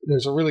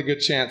 there's a really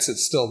good chance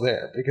it's still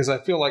there. Because I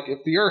feel like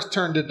if the Earth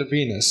turned into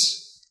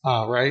Venus,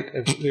 right?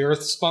 If the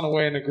Earth spun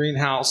away in a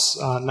greenhouse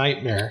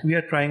nightmare. We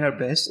are trying our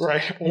best.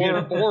 Right.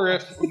 Or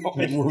if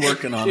we're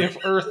working on if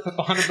Earth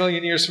 100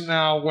 million years from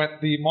now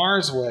went the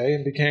Mars way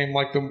and became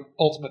like the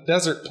ultimate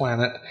desert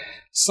planet,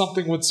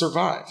 something would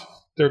survive.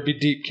 There'd be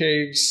deep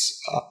caves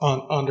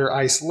under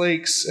ice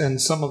lakes, and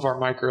some of our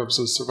microbes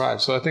would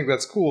survive. So I think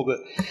that's cool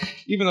that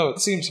even though it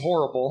seems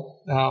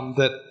horrible,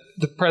 that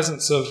the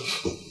presence of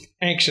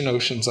ancient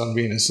oceans on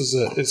Venus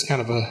is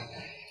kind of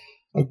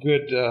a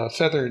good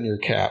feather in your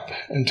cap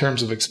in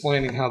terms of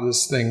explaining how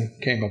this thing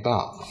came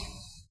about.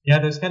 Yeah,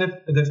 there's kind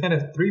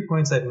of 3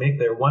 points I'd make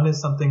there. One is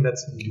something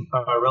that's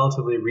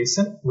relatively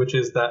recent, which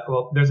is that,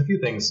 well, there's a few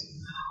things.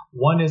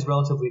 One is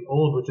relatively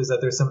old, which is that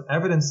there's some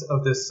evidence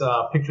of this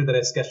picture that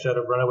I sketched out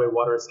of runaway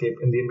water escape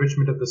in the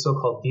enrichment of the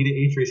so-called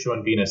D/H ratio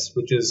on Venus,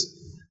 which has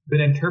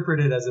been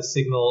interpreted as a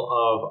signal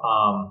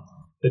of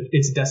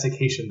its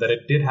desiccation, that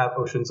it did have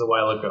oceans a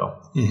while ago.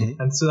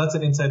 And so that's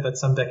an insight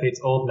that's some decades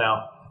old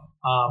now.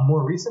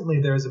 More recently,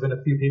 there's been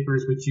a few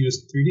papers which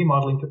used 3D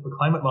modeling,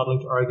 climate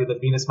modeling, to argue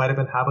that Venus might have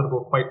been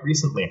habitable quite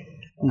recently,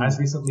 as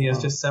recently as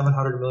just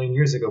 700 million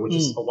years ago, which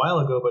is a while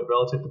ago, but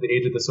relative to the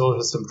age of the solar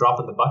system, drop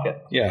in the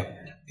bucket. Yeah.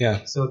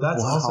 So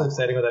that's also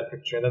exciting with that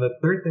picture. And then the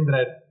third thing that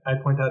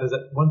I'd point out is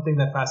that one thing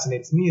that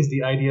fascinates me is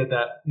the idea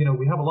that,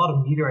 we have a lot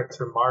of meteorites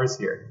from Mars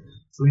here.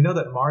 So we know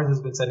that Mars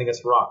has been sending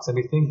us rocks, and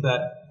we think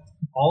that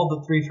all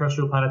the 3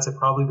 terrestrial planets have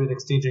probably been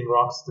exchanging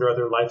rocks throughout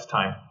their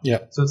lifetime.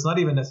 So it's not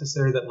even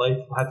necessary that life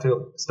had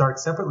to start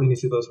separately in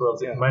each of those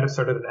worlds. It might have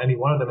started in any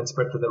one of them and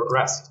spread to the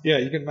rest. Yeah,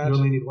 you can imagine. You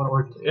only need one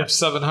origin. If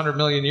 700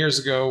 million years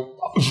ago,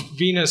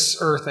 Venus,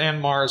 Earth, and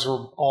Mars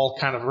were all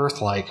kind of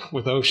Earth-like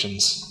with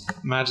oceans.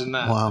 Imagine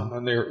that. Wow.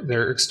 And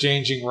they're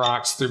exchanging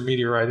rocks through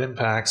meteorite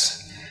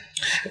impacts.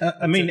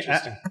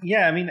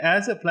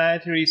 As a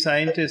planetary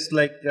scientist,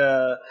 like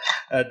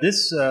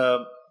this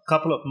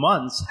couple of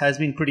months has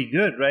been pretty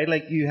good, right?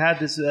 Like you had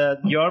this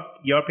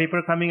your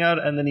paper coming out,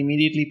 and then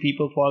immediately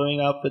people following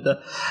up with the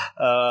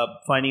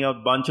finding out a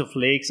bunch of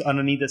lakes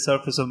underneath the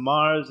surface of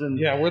Mars. And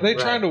were they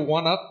trying to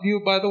one up you,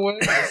 by the way?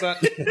 Is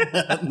that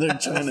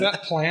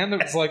that planned?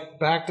 It was like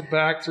back to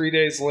back 3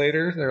 days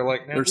later. They're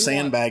like, they're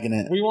sandbagging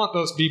it. We want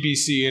those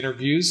BBC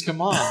interviews.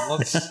 Come on,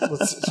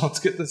 let's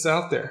get this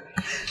out there.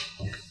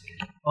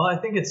 Well,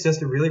 I think it's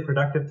just a really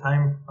productive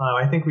time.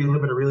 I think we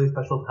live at a really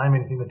special time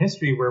in human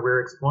history where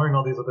we're exploring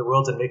all these other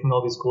worlds and making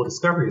all these cool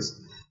discoveries,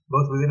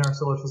 both within our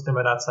solar system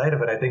and outside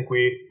of it. I think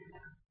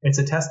it's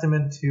a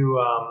testament to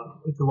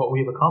what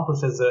we've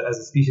accomplished as a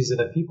species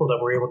and a people, that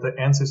we're able to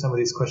answer some of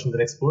these questions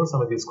and explore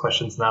some of these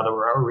questions now that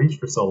we're out of reach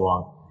for so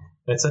long.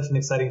 And it's such an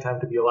exciting time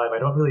to be alive. I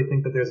don't really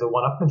think that there's a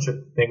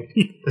one-upmanship thing,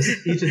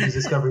 because each of these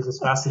discoveries is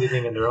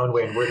fascinating in their own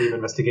way and worthy of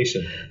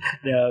investigation.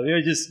 Yeah, we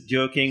were just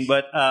joking,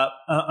 but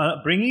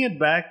bringing it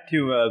back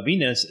to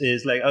Venus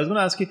is like I was going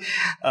to ask you,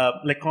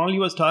 like Connolly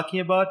was talking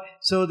about.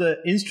 So the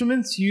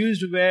instruments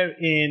used were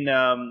in,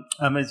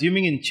 I'm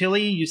assuming in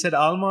Chile. You said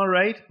ALMA,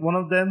 right? One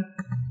of them.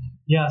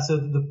 Yeah. So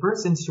the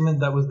first instrument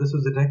this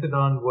was detected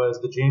on was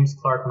the James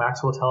Clark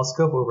Maxwell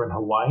Telescope over in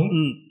Hawaii.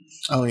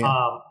 Oh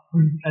yeah.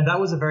 And that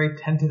was a very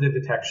tentative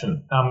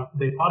detection.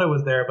 They thought it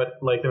was there,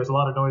 but like there was a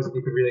lot of noise that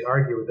you could really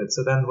argue with it.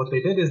 So then what they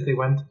did is they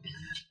went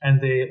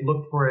and they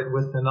looked for it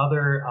with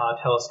another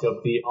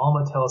telescope, the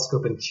ALMA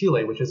telescope in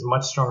Chile, which is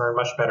much stronger and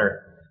much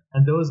better.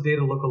 And those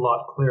data look a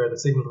lot clearer. The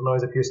signal to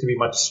noise appears to be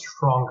much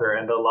stronger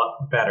and a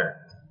lot better.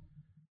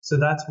 So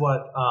that's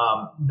what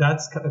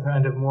that's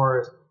kind of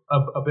more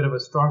a bit of a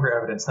stronger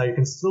evidence. Now you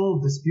can still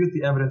dispute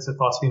the evidence of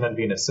phosphine on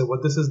Venus. So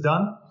what this has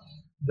done.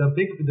 The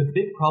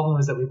big problem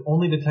is that we've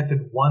only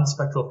detected one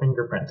spectral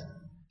fingerprint.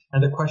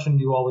 And the question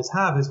you always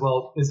have is,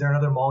 well, is there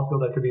another molecule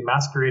that could be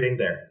masquerading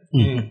there?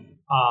 Mm-hmm.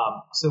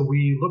 So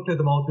we looked at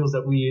the molecules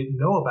that we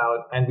know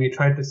about, and we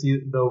tried to see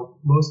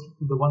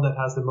the one that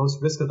has the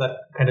most risk of that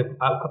kind of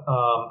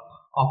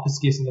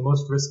obfuscation, the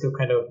most risk of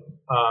kind of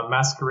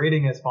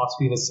masquerading as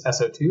phosphine is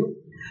SO2.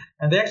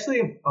 And they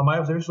actually, my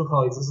observational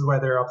colleagues, this is why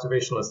they're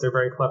observationalists, they're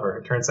very clever,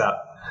 it turns out.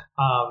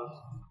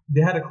 They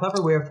had a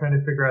clever way of trying to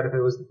figure out if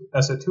it was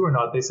SO2 or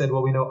not. They said,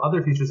 well, we know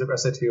other features of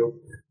SO2.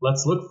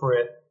 Let's look for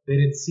it. They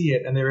didn't see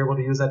it, and they were able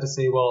to use that to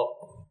say,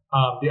 well,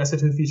 the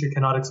SO2 feature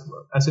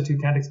SO2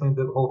 can't explain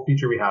the whole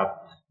feature we have,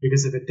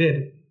 because if it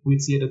did,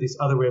 we'd see it at these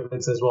other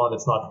wavelengths as well, and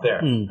it's not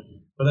there.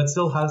 But that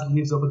still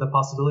leaves open the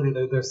possibility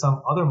that there's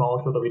some other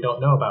molecule that we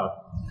don't know about,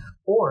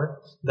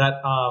 or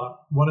that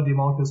one of the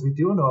molecules we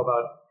do know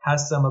about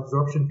has some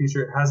absorption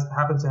feature,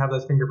 happens to have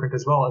that fingerprint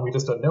as well, and we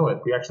just don't know it.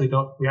 We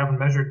haven't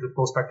measured the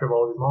full spectrum of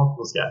all of these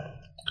molecules yet.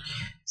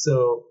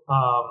 So,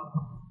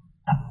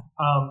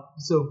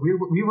 so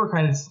we were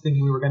kind of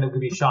thinking we were going to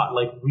be shot.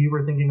 Like we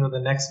were thinking that the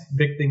next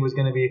big thing was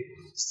going to be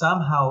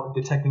somehow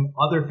detecting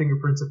other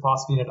fingerprints of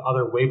phosphine at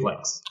other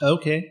wavelengths.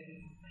 Okay.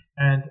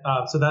 And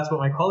so that's what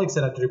my colleagues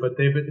set out to do, but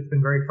it's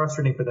been very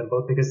frustrating for them,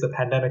 both because the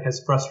pandemic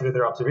has frustrated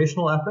their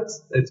observational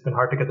efforts. It's been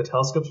hard to get the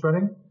telescopes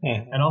running,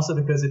 and also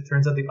because it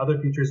turns out the other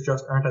features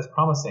just aren't as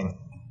promising.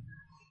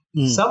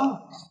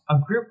 A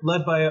group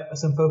led by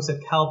some folks at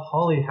Cal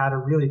Poly had a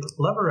really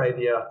clever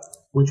idea,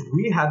 which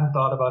we hadn't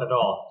thought about at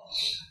all,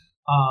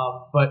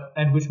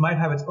 and which might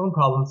have its own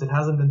problems. It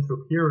hasn't been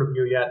through peer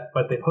review yet,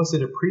 but they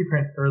posted a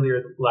preprint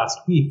earlier last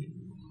week.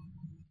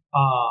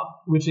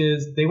 Which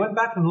is they went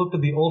back and looked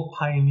at the old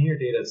Pioneer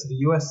data. So the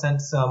U.S.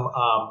 sent some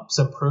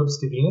probes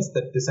to Venus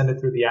that descended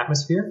through the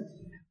atmosphere.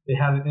 They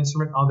have an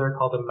instrument on there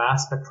called a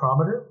mass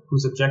spectrometer,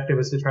 whose objective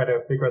is to try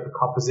to figure out the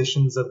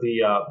compositions of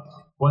the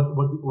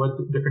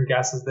what different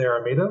gases they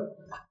are made of.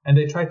 And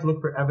they tried to look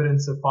for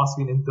evidence of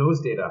phosphine in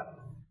those data.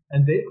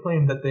 And they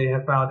claim that they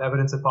have found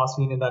evidence of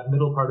phosphine in that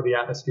middle part of the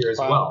atmosphere as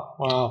well.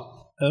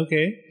 Wow.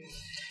 Okay.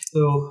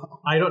 So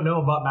I don't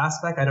know about mass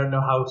spec. I don't know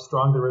how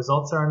strong the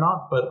results are or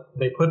not, but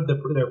they put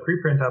their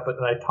preprint up,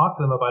 and I talked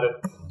to them about it.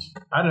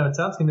 I don't know. It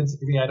sounds convincing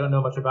to me. I don't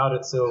know much about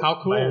it. So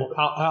how cool!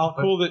 How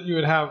cool that you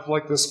would have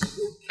like this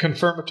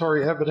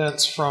confirmatory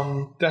evidence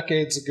from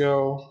decades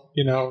ago.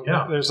 You know,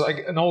 There's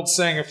like an old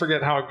saying, I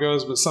forget how it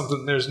goes, but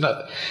something, there's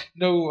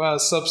no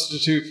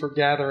substitute for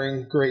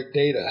gathering great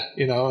data,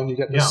 you know, and you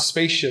got this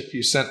spaceship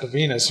you sent to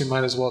Venus, you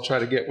might as well try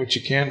to get what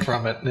you can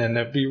from it. And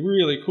it'd be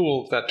really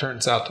cool if that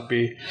turns out to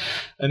be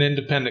an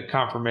independent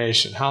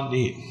confirmation. How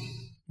neat.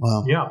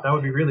 Wow. Yeah, that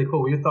would be really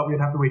cool. We thought we'd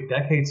have to wait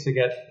decades to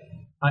get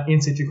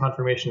in situ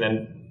confirmation,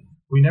 and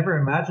we never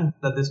imagined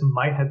that this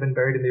might have been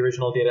buried in the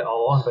original data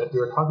all along, but if we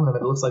were talking to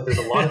them, it looks like there's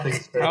a lot of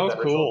things buried in that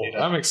original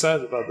data. I'm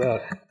excited about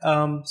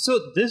that.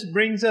 So this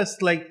brings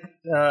us like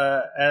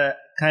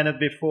kind of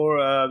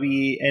before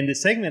we end the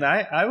segment,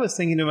 I was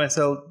thinking to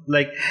myself,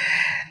 like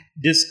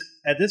this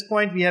at this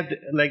point we have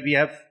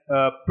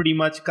pretty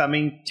much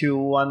coming to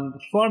one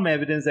firm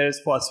evidence there is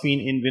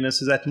phosphine in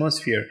Venus's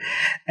atmosphere,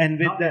 and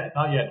with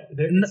not yet.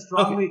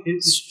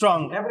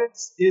 Strong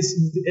evidence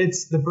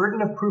is the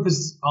burden of proof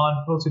is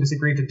on folks who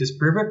disagree to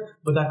disprove it,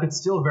 but that could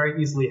still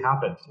very easily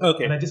happen.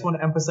 Okay, and I just want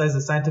to emphasize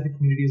the scientific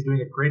community is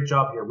doing a great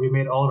job here. We've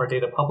made all of our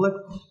data public,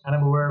 and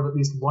I'm aware of at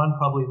least one,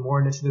 probably more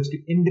initiatives to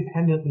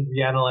independently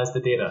reanalyze the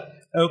data.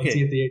 Okay, and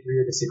see if they agree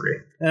or disagree.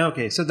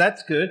 Okay, so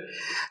that's good,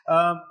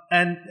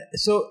 and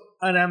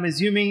I'm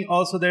assuming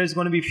also there's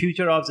going to be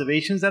future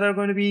observations that are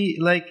going to be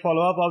like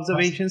follow-up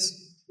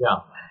observations. Yeah.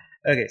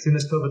 Okay. As soon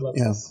as COVID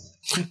lets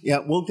us. Yeah,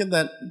 we'll get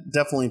that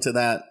definitely to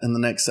that in the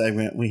next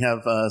segment. We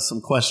have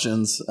some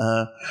questions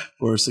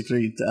for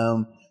Sucrit.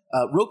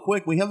 Real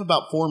quick, we have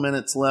about 4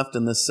 minutes left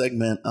in this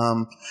segment.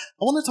 I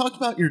want to talk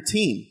about your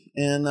team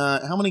and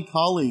how many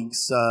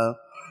colleagues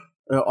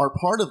are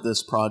part of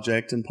this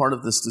project and part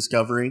of this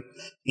discovery.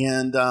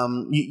 And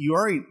you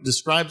already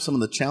described some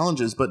of the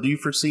challenges, but do you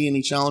foresee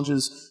any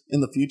challenges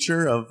in the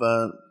future of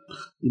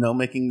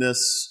making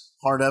this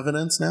hard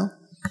evidence now?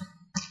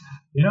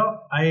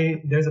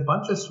 There's a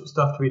bunch of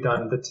stuff to be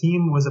done. The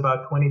team was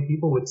about 20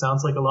 people, which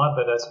sounds like a lot,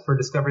 but as for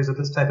discoveries of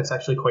this type, it's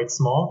actually quite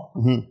small.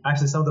 Mm-hmm.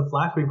 Actually, some of the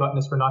flack we've gotten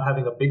is for not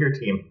having a bigger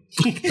team.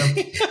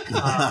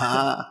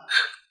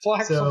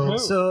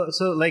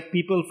 So like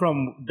people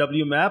from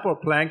WMAP or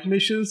Planck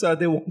missions, are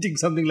they wanting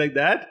something like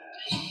that?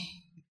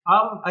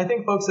 I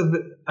think folks have.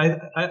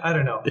 I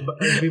don't know.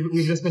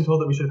 We've just been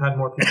told that we should have had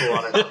more people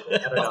on it.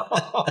 I don't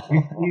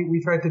know.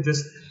 We tried to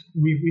just.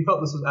 We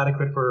felt this was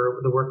adequate for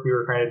the work we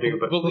were trying to do,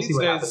 but we'll see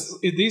what happens.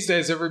 These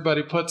days,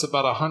 everybody puts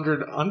about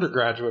 100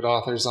 undergraduate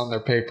authors on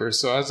their papers,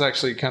 so I was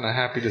actually kind of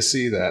happy to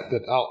see that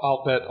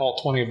I'll bet all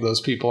 20 of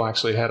those people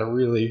actually had a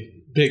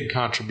really big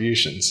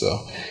contribution.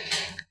 So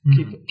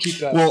keep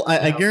that. Well,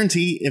 I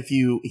guarantee if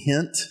you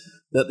hint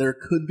that there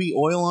could be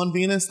oil on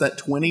Venus, that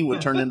 20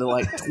 would turn into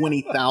like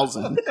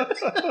 20,000.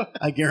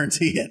 I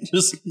guarantee it.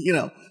 Just,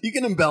 you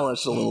can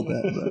embellish a little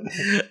bit. But.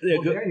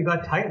 There you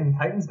got Titan.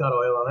 Titan's got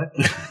oil on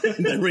it.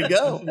 There we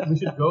go. We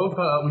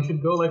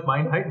should go like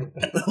mine Titan.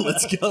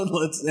 Let's go.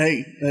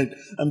 Hey,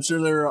 I'm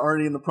sure they're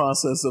already in the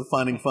process of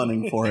finding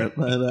funding for it.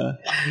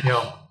 But,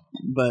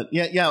 But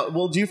yeah.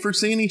 Well, do you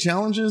foresee any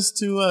challenges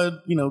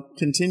to,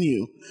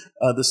 continue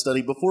the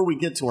study before we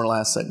get to our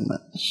last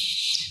segment?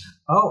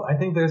 Oh, I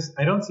think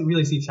I don't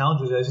really see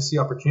challenges. I just see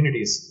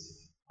opportunities.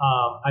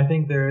 I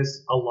think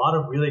there's a lot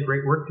of really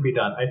great work to be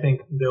done. I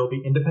think there will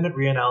be independent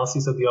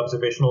reanalysis of the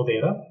observational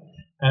data,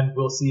 and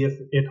we'll see if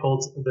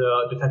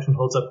the detection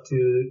holds up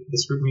to the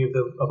scrutiny of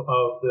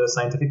the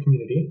scientific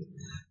community.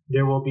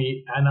 There will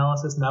be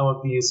analysis now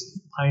of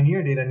these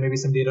Pioneer data and maybe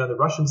some data on the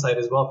Russian side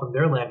as well from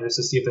their landers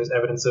to see if there's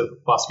evidence of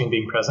phosphine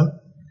being present.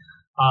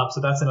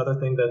 So that's another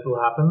thing that will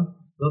happen.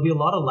 There'll be a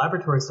lot of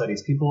laboratory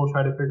studies. People will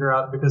try to figure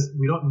out, because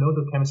we don't know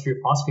the chemistry of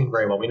phosphine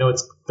very well. We know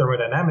its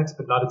thermodynamics,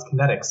 but not its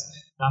kinetics,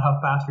 not how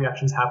fast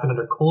reactions happen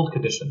under cold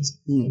conditions.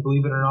 And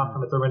believe it or not,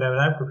 from a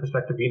thermodynamic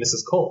perspective, Venus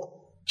is cold.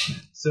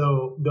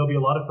 So there'll be a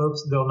lot of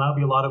folks, there'll now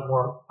be a lot of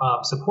more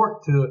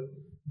support to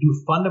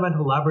do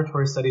fundamental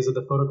laboratory studies of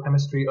the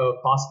photochemistry of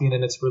phosphine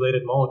and its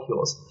related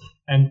molecules.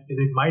 And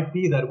it might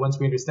be that once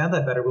we understand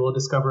that better, we'll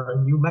discover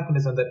a new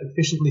mechanism that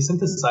efficiently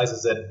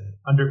synthesizes it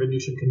under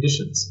Venusian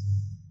conditions.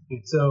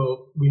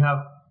 So we have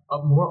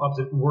more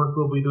work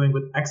we'll be doing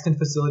with extant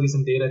facilities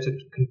and data to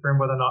confirm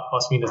whether or not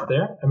phosphine is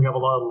there. And we have a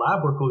lot of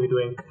lab work we'll be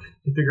doing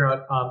to figure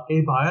out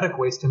abiotic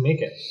ways to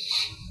make it.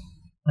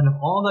 And if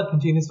all that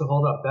continues to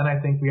hold up, then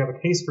I think we have a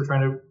case for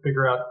trying to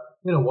figure out,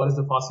 what is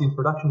the phosphine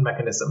production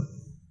mechanism?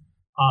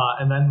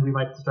 And then we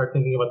might start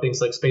thinking about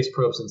things like space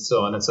probes and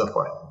so on and so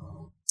forth.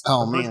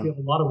 Oh, but first, man. we have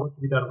a lot of work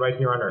to be done right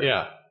here on Earth.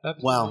 Yeah.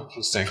 That's really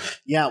interesting.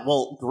 Yeah,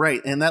 well,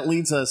 great. And that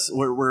leads us,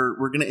 we're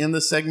going to end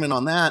the segment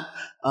on that.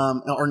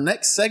 Our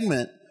next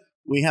segment,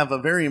 we have a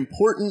very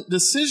important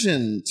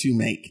decision to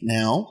make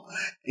now.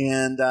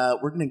 And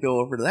we're going to go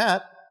over to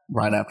that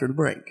right after the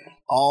break.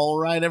 All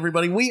right,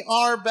 everybody, we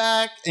are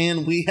back,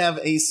 and we have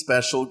a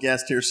special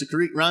guest here,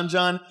 Sukarit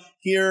Ranjan,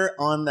 here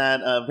on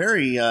that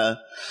very,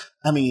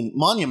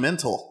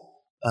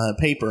 monumental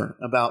paper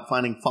about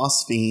finding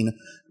phosphine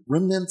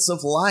remnants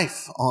of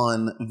life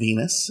on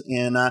Venus.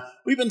 And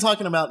we've been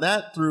talking about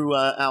that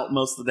throughout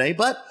most of the day.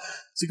 But,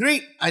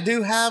 Sukarit, I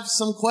do have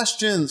some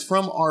questions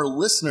from our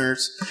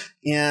listeners.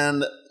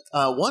 And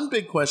one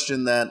big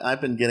question that I've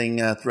been getting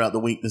throughout the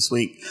week this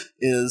week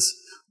is,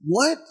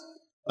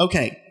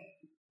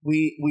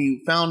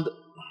 we found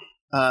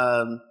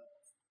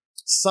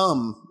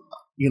some,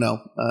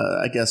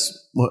 I guess,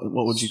 what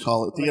would you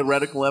call it?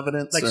 Theoretical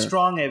evidence? Like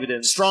strong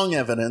evidence. Strong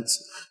evidence,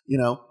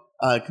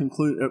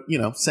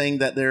 saying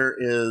that there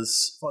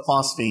is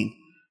phosphine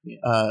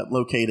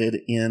located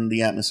in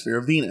the atmosphere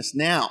of Venus.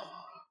 Now,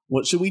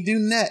 what should we do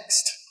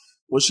next?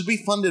 What should be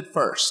funded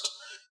first?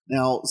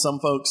 Now, some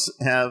folks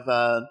have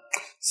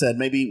said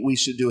maybe we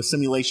should do a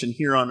simulation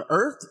here on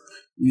Earth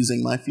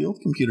using my field,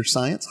 computer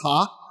science.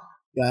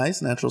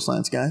 Guys, natural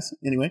science guys.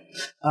 Anyway,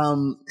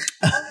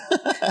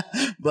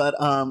 but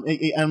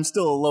I'm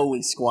still a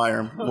lowly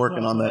squire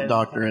working on that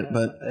doctorate.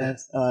 But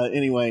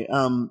anyway,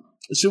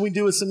 should we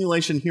do a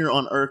simulation here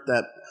on Earth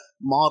that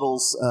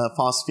models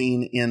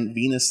phosphine in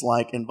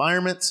Venus-like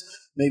environments?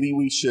 Maybe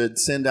we should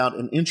send out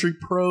an entry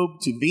probe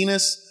to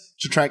Venus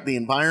to track the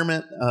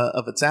environment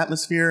of its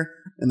atmosphere,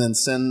 and then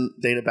send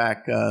data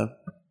back,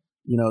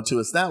 to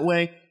us that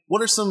way.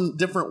 What are some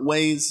different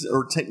ways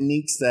or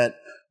techniques that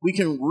we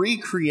can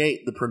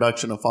recreate the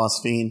production of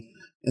phosphine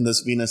in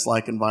this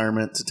Venus-like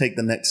environment to take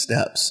the next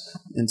steps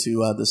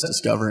into this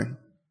discovery?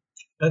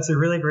 That's a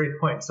really great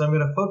point. So I'm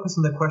going to focus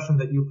on the question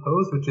that you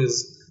posed, which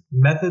is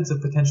methods of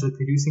potentially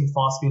producing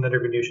phosphine under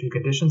Venusian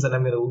conditions, and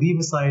I'm going to leave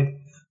aside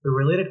the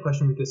related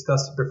question we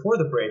discussed before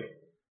the break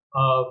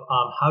of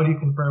how do you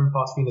confirm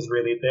phosphine is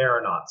really there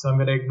or not. So I'm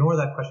going to ignore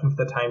that question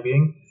for the time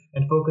being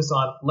and focus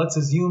on, let's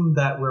assume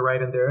that we're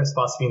right and there is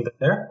phosphine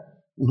there.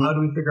 Mm-hmm. How do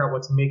we figure out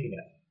what's making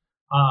it?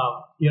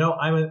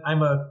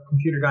 I'm a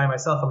computer guy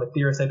myself. I'm a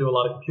theorist. I do a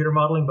lot of computer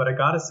modeling, but I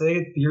gotta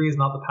say, theory is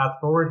not the path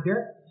forward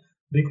here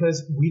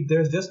because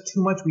there's just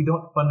too much we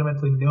don't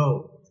fundamentally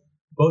know,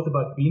 both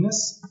about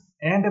Venus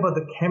and about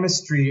the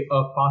chemistry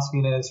of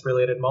phosphine and its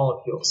related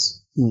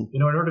molecules.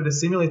 In order to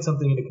simulate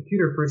something in a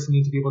computer, first you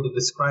need to be able to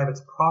describe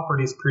its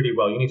properties pretty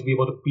well. You need to be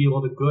able to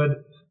build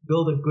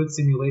a good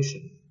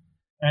simulation.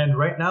 And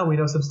right now we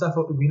know some stuff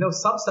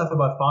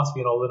about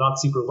phosphine, although not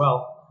super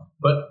well.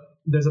 But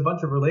there's a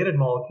bunch of related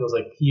molecules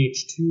like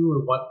pH2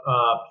 and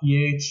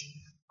pH,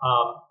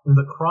 and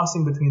the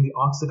crossing between the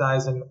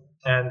oxidized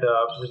and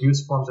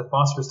reduced forms of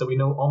phosphorus that we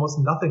know almost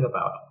nothing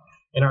about.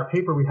 In our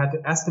paper, we had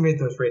to estimate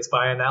those rates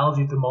by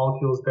analogy to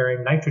molecules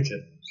bearing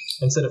nitrogen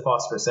instead of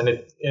phosphorus. And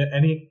if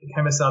any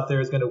chemist out there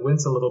is going to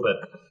wince a little bit,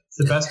 it's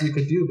the best we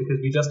could do because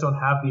we just don't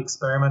have the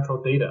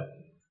experimental data.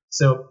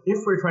 So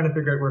if we're trying to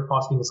figure out where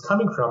phosphine is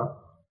coming from,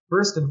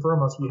 first and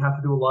foremost, we have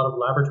to do a lot of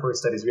laboratory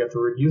studies. We have to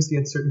reduce the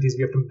uncertainties.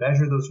 We have to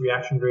measure those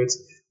reaction rates.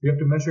 We have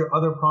to measure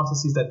other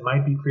processes that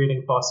might be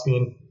creating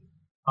phosphine,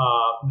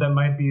 that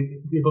might be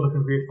able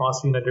to create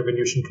phosphine under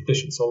Venusian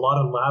conditions. So a lot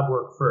of lab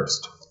work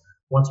first.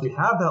 Once we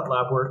have that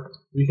lab work,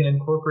 we can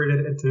incorporate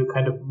it into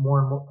kind of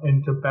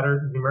into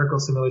better numerical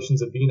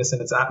simulations of Venus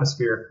and its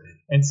atmosphere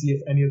and see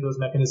if any of those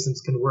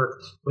mechanisms can work.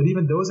 But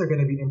even those are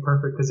going to be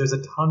imperfect because there's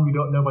a ton we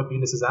don't know about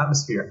Venus's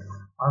atmosphere.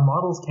 Our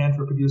models can't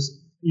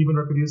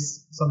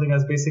reproduce something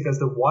as basic as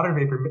the water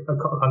vapor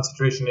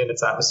concentration in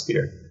its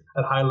atmosphere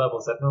at high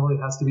levels. That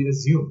normally has to be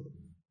assumed.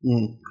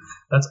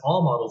 That's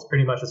all models,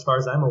 pretty much, as far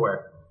as I'm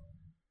aware.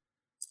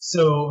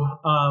 So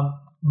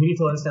we need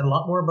to understand a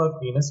lot more about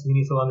Venus. We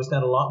need to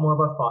understand a lot more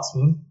about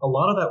phosphine. A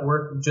lot of that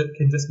work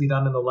can just be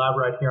done in the lab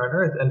right here on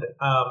Earth. And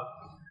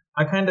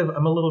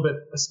I'm a little bit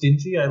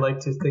stingy. I like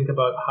to think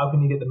about how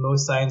can you get the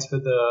most science for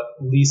the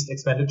least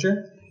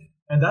expenditure.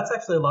 And that's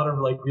actually a lot of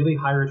really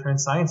high return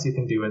science you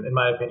can do, in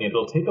my opinion.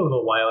 It'll take a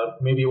little while.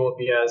 Maybe it won't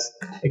be as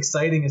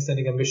exciting as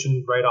sending a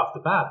mission right off the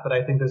bat, but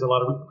I think there's a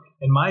lot of,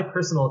 in my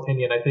personal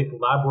opinion, I think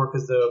lab work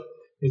is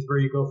where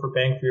you go for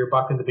bang for your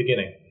buck in the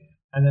beginning.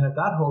 And then if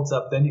that holds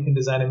up, then you can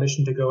design a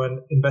mission to go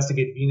and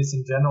investigate Venus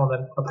in general,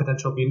 and then a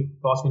potential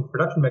phosphine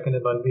production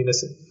mechanism on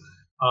Venus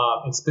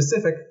in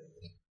specific,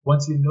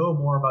 once you know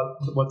more about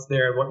what's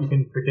there and what you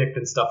can predict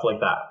and stuff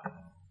like that.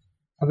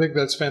 I think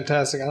that's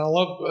fantastic. And I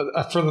love,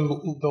 from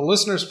the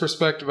listener's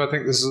perspective, I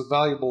think this is a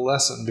valuable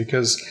lesson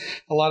because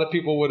a lot of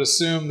people would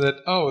assume that,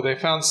 they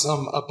found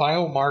a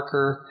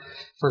biomarker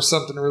for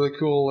something really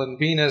cool in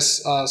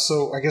Venus.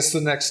 So I guess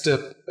the next step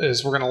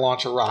is we're going to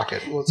launch a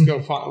rocket. Let's go.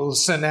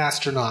 Let's send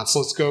astronauts.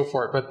 Let's go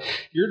for it. But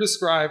you're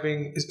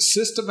describing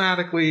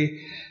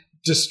systematically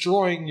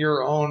destroying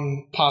your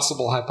own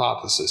possible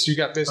hypothesis. You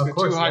got basically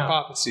two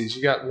hypotheses.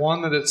 You got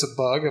one that it's a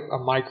bug, a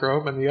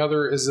microbe, and the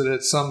other is that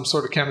it's some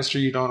sort of chemistry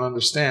you don't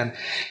understand.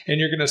 And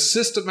you're going to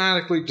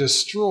systematically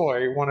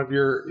destroy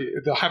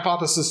the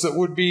hypothesis that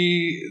would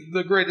be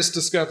the greatest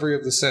discovery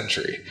of the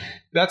century.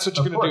 That's what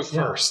you're going to do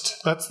first.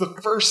 That's the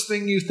first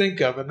thing you think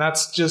of, and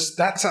that's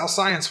how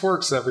science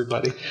works,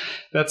 everybody.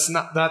 That's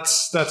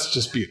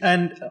just beautiful.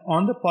 And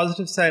on the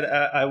positive side,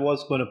 I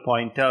was going to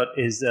point out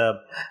is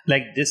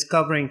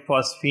discovering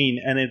phosphine,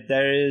 and if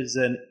there is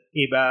an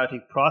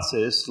abiotic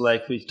process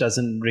which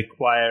doesn't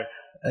require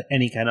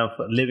any kind of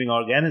living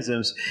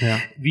organisms,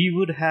 we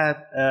would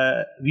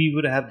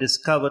have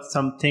discovered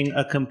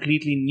a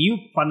completely new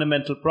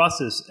fundamental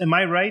process. Am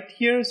I right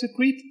here,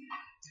 Sukhpreet?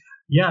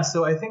 Yeah,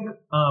 so I think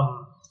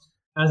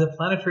as a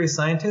planetary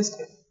scientist,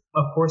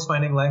 of course,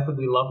 finding life would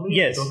be lovely.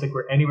 Yes. I don't think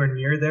we're anywhere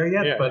near there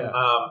yet, but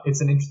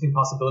it's an interesting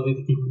possibility to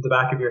keep in the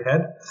back of your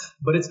head.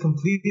 But it's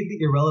completely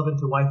irrelevant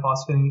to why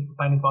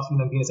finding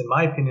phosphine on Venus, in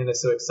my opinion,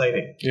 is so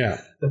exciting. Yeah.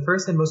 The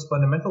first and most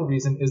fundamental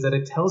reason is that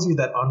it tells you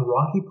that on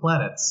rocky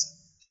planets,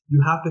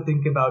 you have to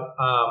think about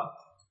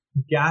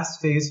gas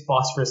phase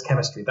phosphorus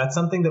chemistry. That's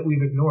something that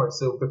we've ignored.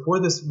 So before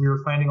this, we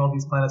were finding all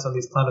these planets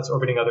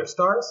orbiting other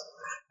stars.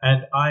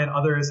 And I and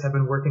others have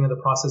been working in the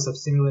process of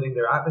simulating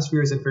their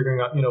atmospheres and figuring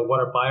out, what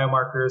are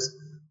biomarkers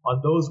on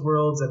those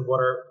worlds and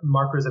what are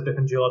markers of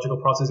different geological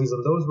processes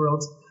on those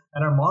worlds.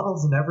 And our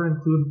models never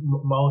include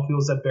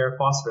molecules that bear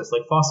phosphorus,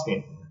 like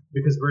phosphine,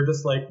 because we're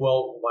just like,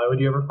 well, why would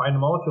you ever find a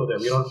molecule there?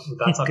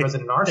 That's not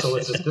present in our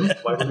solar system.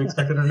 Why would we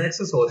expect it in our next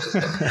solar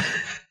system?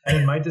 And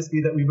it might just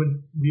be that we've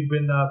been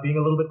being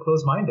a little bit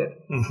closed-minded,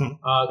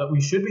 that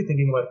we should be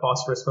thinking about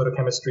phosphorus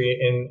photochemistry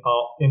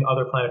in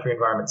other planetary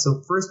environments.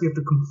 So first, we have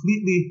to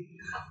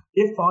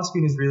if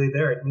phosphine is really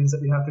there, it means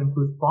that we have to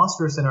include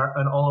phosphorus in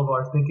all of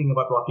our thinking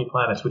about rocky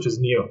planets, which is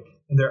new,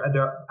 and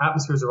their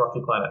atmospheres of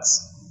rocky planets.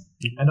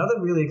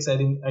 Another really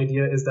exciting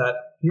idea is that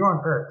here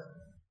on Earth,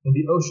 in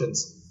the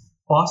oceans,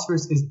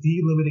 phosphorus is the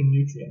limiting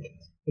nutrient.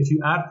 If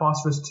you add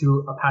phosphorus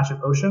to a patch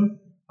of ocean,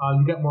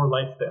 you get more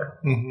life there.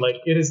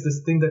 It is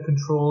this thing that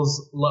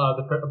controls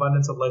the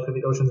abundance of life in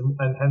the oceans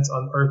and hence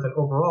on Earth and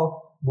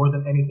overall more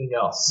than anything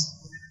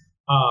else.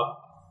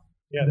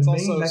 It's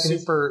also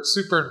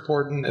super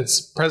important.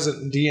 It's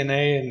present in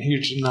DNA in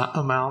huge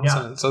amounts,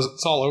 and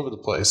it's all over the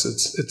place.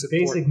 It's a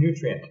basic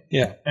nutrient.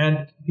 Yeah,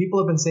 and people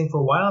have been saying for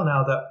a while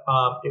now that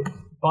if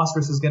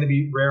phosphorus is going to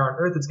be rare on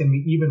Earth, it's going to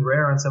be even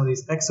rare on some of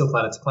these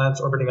exoplanets, planets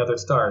orbiting other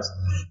stars.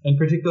 In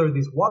particular,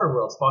 these water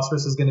worlds,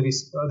 phosphorus is going to be,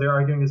 they're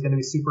arguing, is going to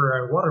be super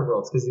rare in water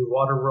worlds because the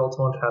water worlds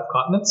won't have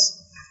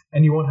continents,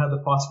 and you won't have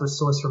the phosphorus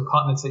source from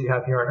continents that you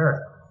have here on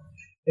Earth.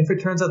 if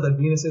it turns out that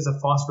Venus is a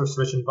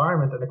phosphorus-rich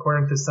environment, and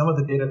according to some of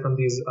the data from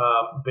these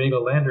Vega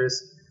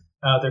landers,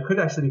 there could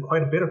actually be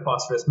quite a bit of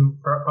phosphorus,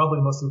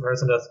 probably most of the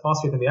present as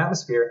phosphate in the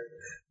atmosphere.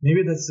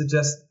 Maybe that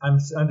suggests, I'm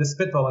just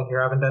spitballing here,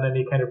 I haven't done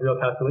any kind of real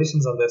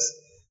calculations on this.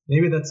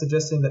 Maybe that's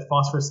suggesting that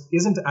phosphorus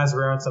isn't as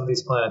rare on some of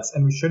these planets,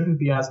 and we shouldn't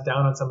be as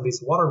down on some of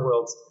these water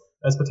worlds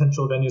as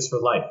potential venues for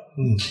life.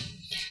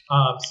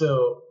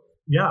 So,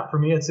 yeah, for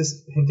me, it's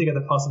just hinting at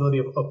the possibility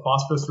of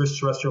phosphorus-rich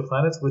terrestrial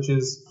planets, which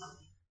is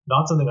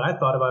not something I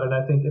thought about, and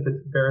I think if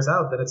it bears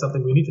out, then it's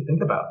something we need to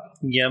think about.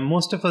 Yeah,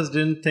 most of us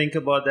didn't think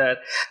about that.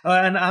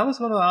 And I was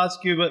going to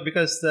ask you, but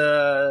because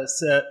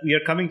we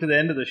are coming to the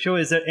end of the show,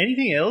 is there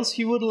anything else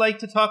you would like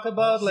to talk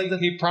about?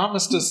 He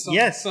promised us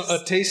a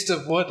taste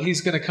of what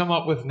he's going to come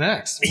up with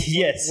next.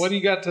 Yes. What do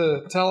you got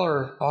to tell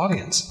our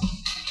audience?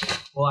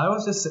 Well, I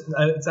was it's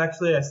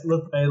actually, I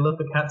let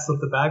the cat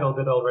slip the bag a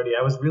little bit already.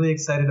 I was really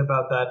excited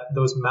about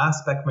those mass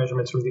spec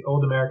measurements from the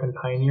old American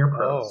Pioneer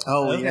probes.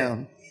 Oh, okay.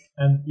 Yeah.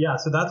 And yeah,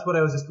 so that's what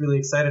I was just really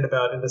excited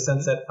about, in the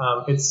sense that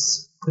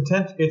it's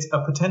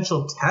a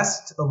potential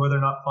test of whether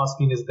or not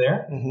phosphine is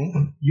there,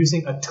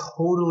 using a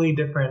totally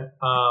different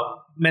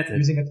method.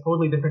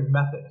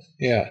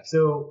 Yeah.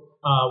 So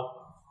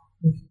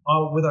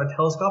with our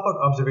telescopic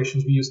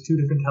observations, we use two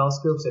different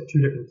telescopes at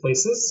two different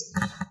places,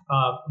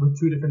 with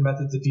two different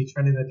methods of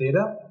detrending the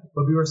data,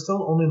 but we were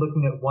still only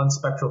looking at one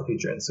spectral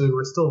feature, and so we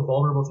were still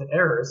vulnerable to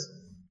errors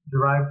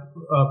derived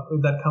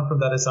that come from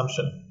that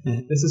assumption.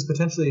 This is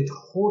potentially a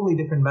totally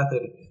different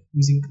method,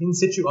 using in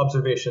situ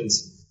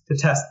observations to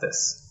test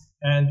this.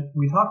 And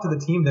we talked to the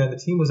team there, and the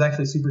team was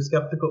actually super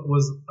skeptical.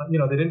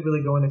 They didn't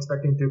really go in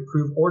expecting to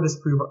prove or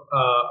disprove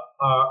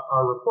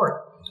our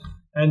report.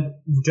 And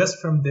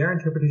just from their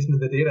interpretation of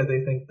the data,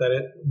 they think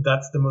that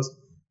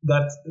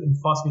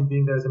phosphine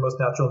being there is the most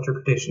natural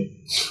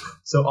interpretation.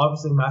 So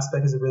obviously, mass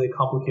spec is a really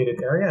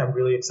complicated area. I'm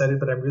really excited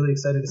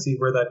to see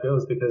where that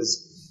goes,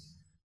 because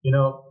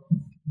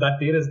that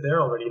data is there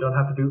already. You don't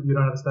have to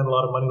spend a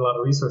lot of money, a lot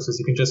of resources.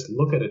 You can just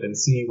look at it and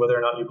see whether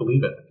or not you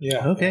believe it.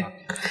 Yeah. Okay.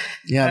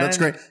 Yeah, that's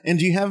great. And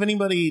do you have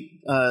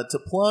anybody to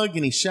plug?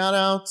 Any shout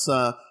outs?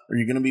 Are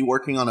you going to be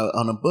working on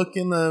a book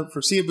in the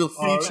foreseeable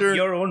future? Or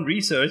your own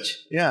research?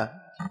 Yeah.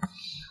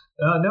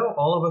 No,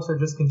 all of us are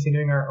just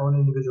continuing our own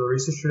individual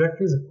research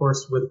trajectories, of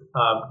course, with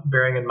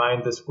bearing in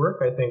mind this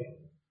work. I think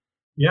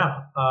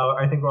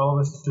all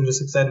of us are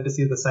just excited to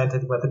see the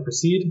scientific method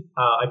proceed.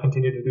 I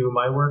continue to do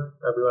my work.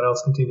 Everyone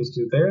else continues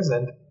to do theirs.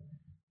 And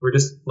we're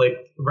just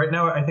right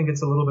now, I think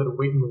it's a little bit of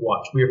wait and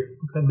watch. We've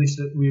released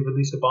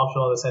a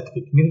bombshell on the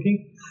scientific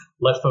community.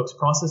 Let folks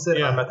process it.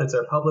 Yeah. Our methods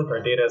are public.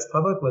 Our data is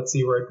public. Let's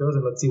see where it goes,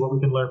 and let's see what we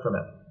can learn from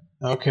it.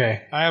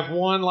 Okay. I have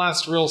one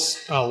last real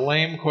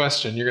lame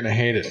question. You're going to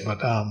hate it,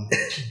 but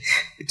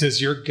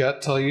does your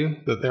gut tell you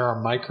that there are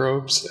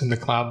microbes in the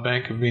cloud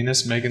bank of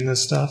Venus making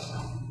this stuff?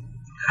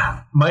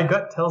 My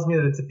gut tells me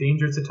that it's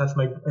dangerous to trust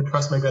my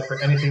gut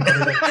for anything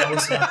other than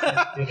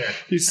dinner.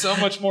 He's so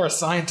much more a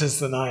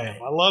scientist than I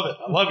am. I love it.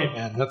 I love you,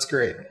 man. That's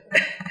great.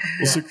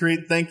 Well,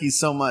 Sucrit, thank you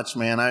so much,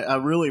 man. I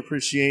really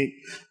appreciate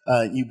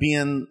you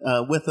being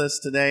with us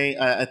today.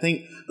 I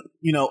think,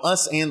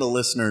 us and the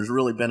listeners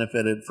really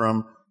benefited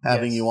from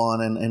having you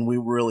on, and we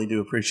really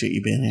do appreciate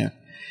you being here.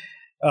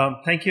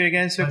 Thank you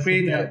again,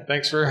 Sucrit. Yeah,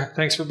 thanks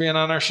for being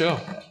on our show.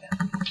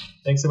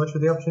 Thanks so much for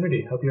the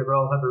opportunity. Hope you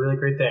all have a really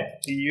great day.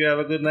 You have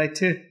a good night,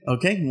 too.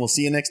 Okay, and we'll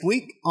see you next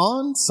week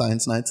on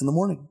Science Nights in the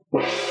Morning.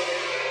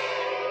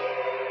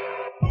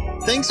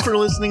 Thanks for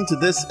listening to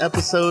this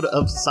episode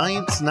of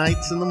Science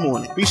Nights in the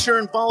Morning. Be sure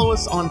and follow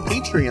us on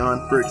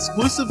Patreon for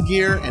exclusive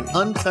gear and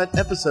uncut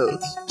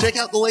episodes. Check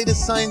out the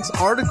latest science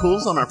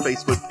articles on our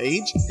Facebook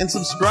page and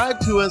subscribe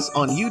to us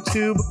on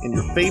YouTube and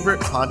your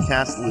favorite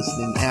podcast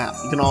listening app.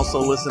 You can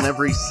also listen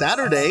every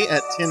Saturday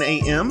at 10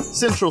 a.m.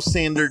 Central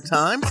Standard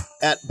Time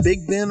at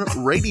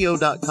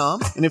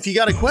BigBenRadio.com. And if you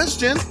got a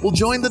question, we'll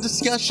join the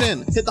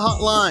discussion. Hit the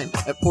hotline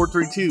at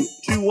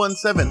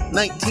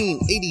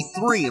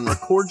 432-217-1983 and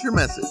record your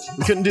message.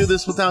 We couldn't do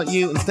this without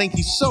you, and thank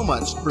you so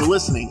much for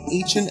listening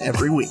each and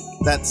every week.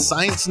 That's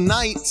Science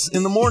Nights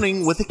in the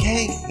Morning with a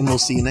K, and we'll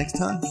see you next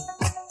time.